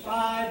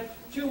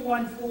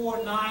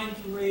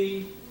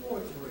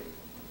 985-214-9343.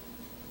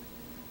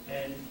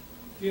 And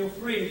feel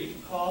free to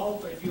call,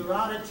 but if you're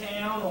out of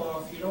town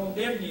or if you don't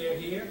live near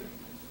here,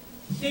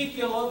 seek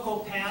your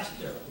local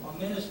pastor or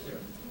minister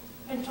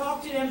and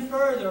talk to them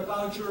further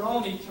about your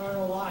own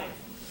eternal life,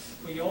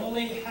 for you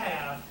only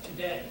have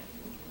today.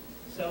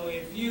 So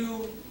if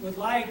you would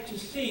like to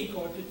seek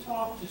or to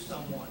talk to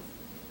someone,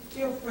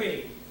 feel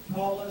free to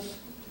call us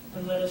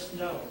and let us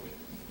know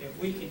if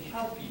we can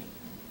help you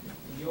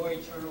in your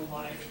eternal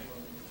life,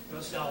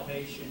 your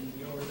salvation,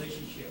 your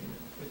relationship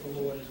with the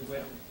Lord as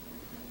well.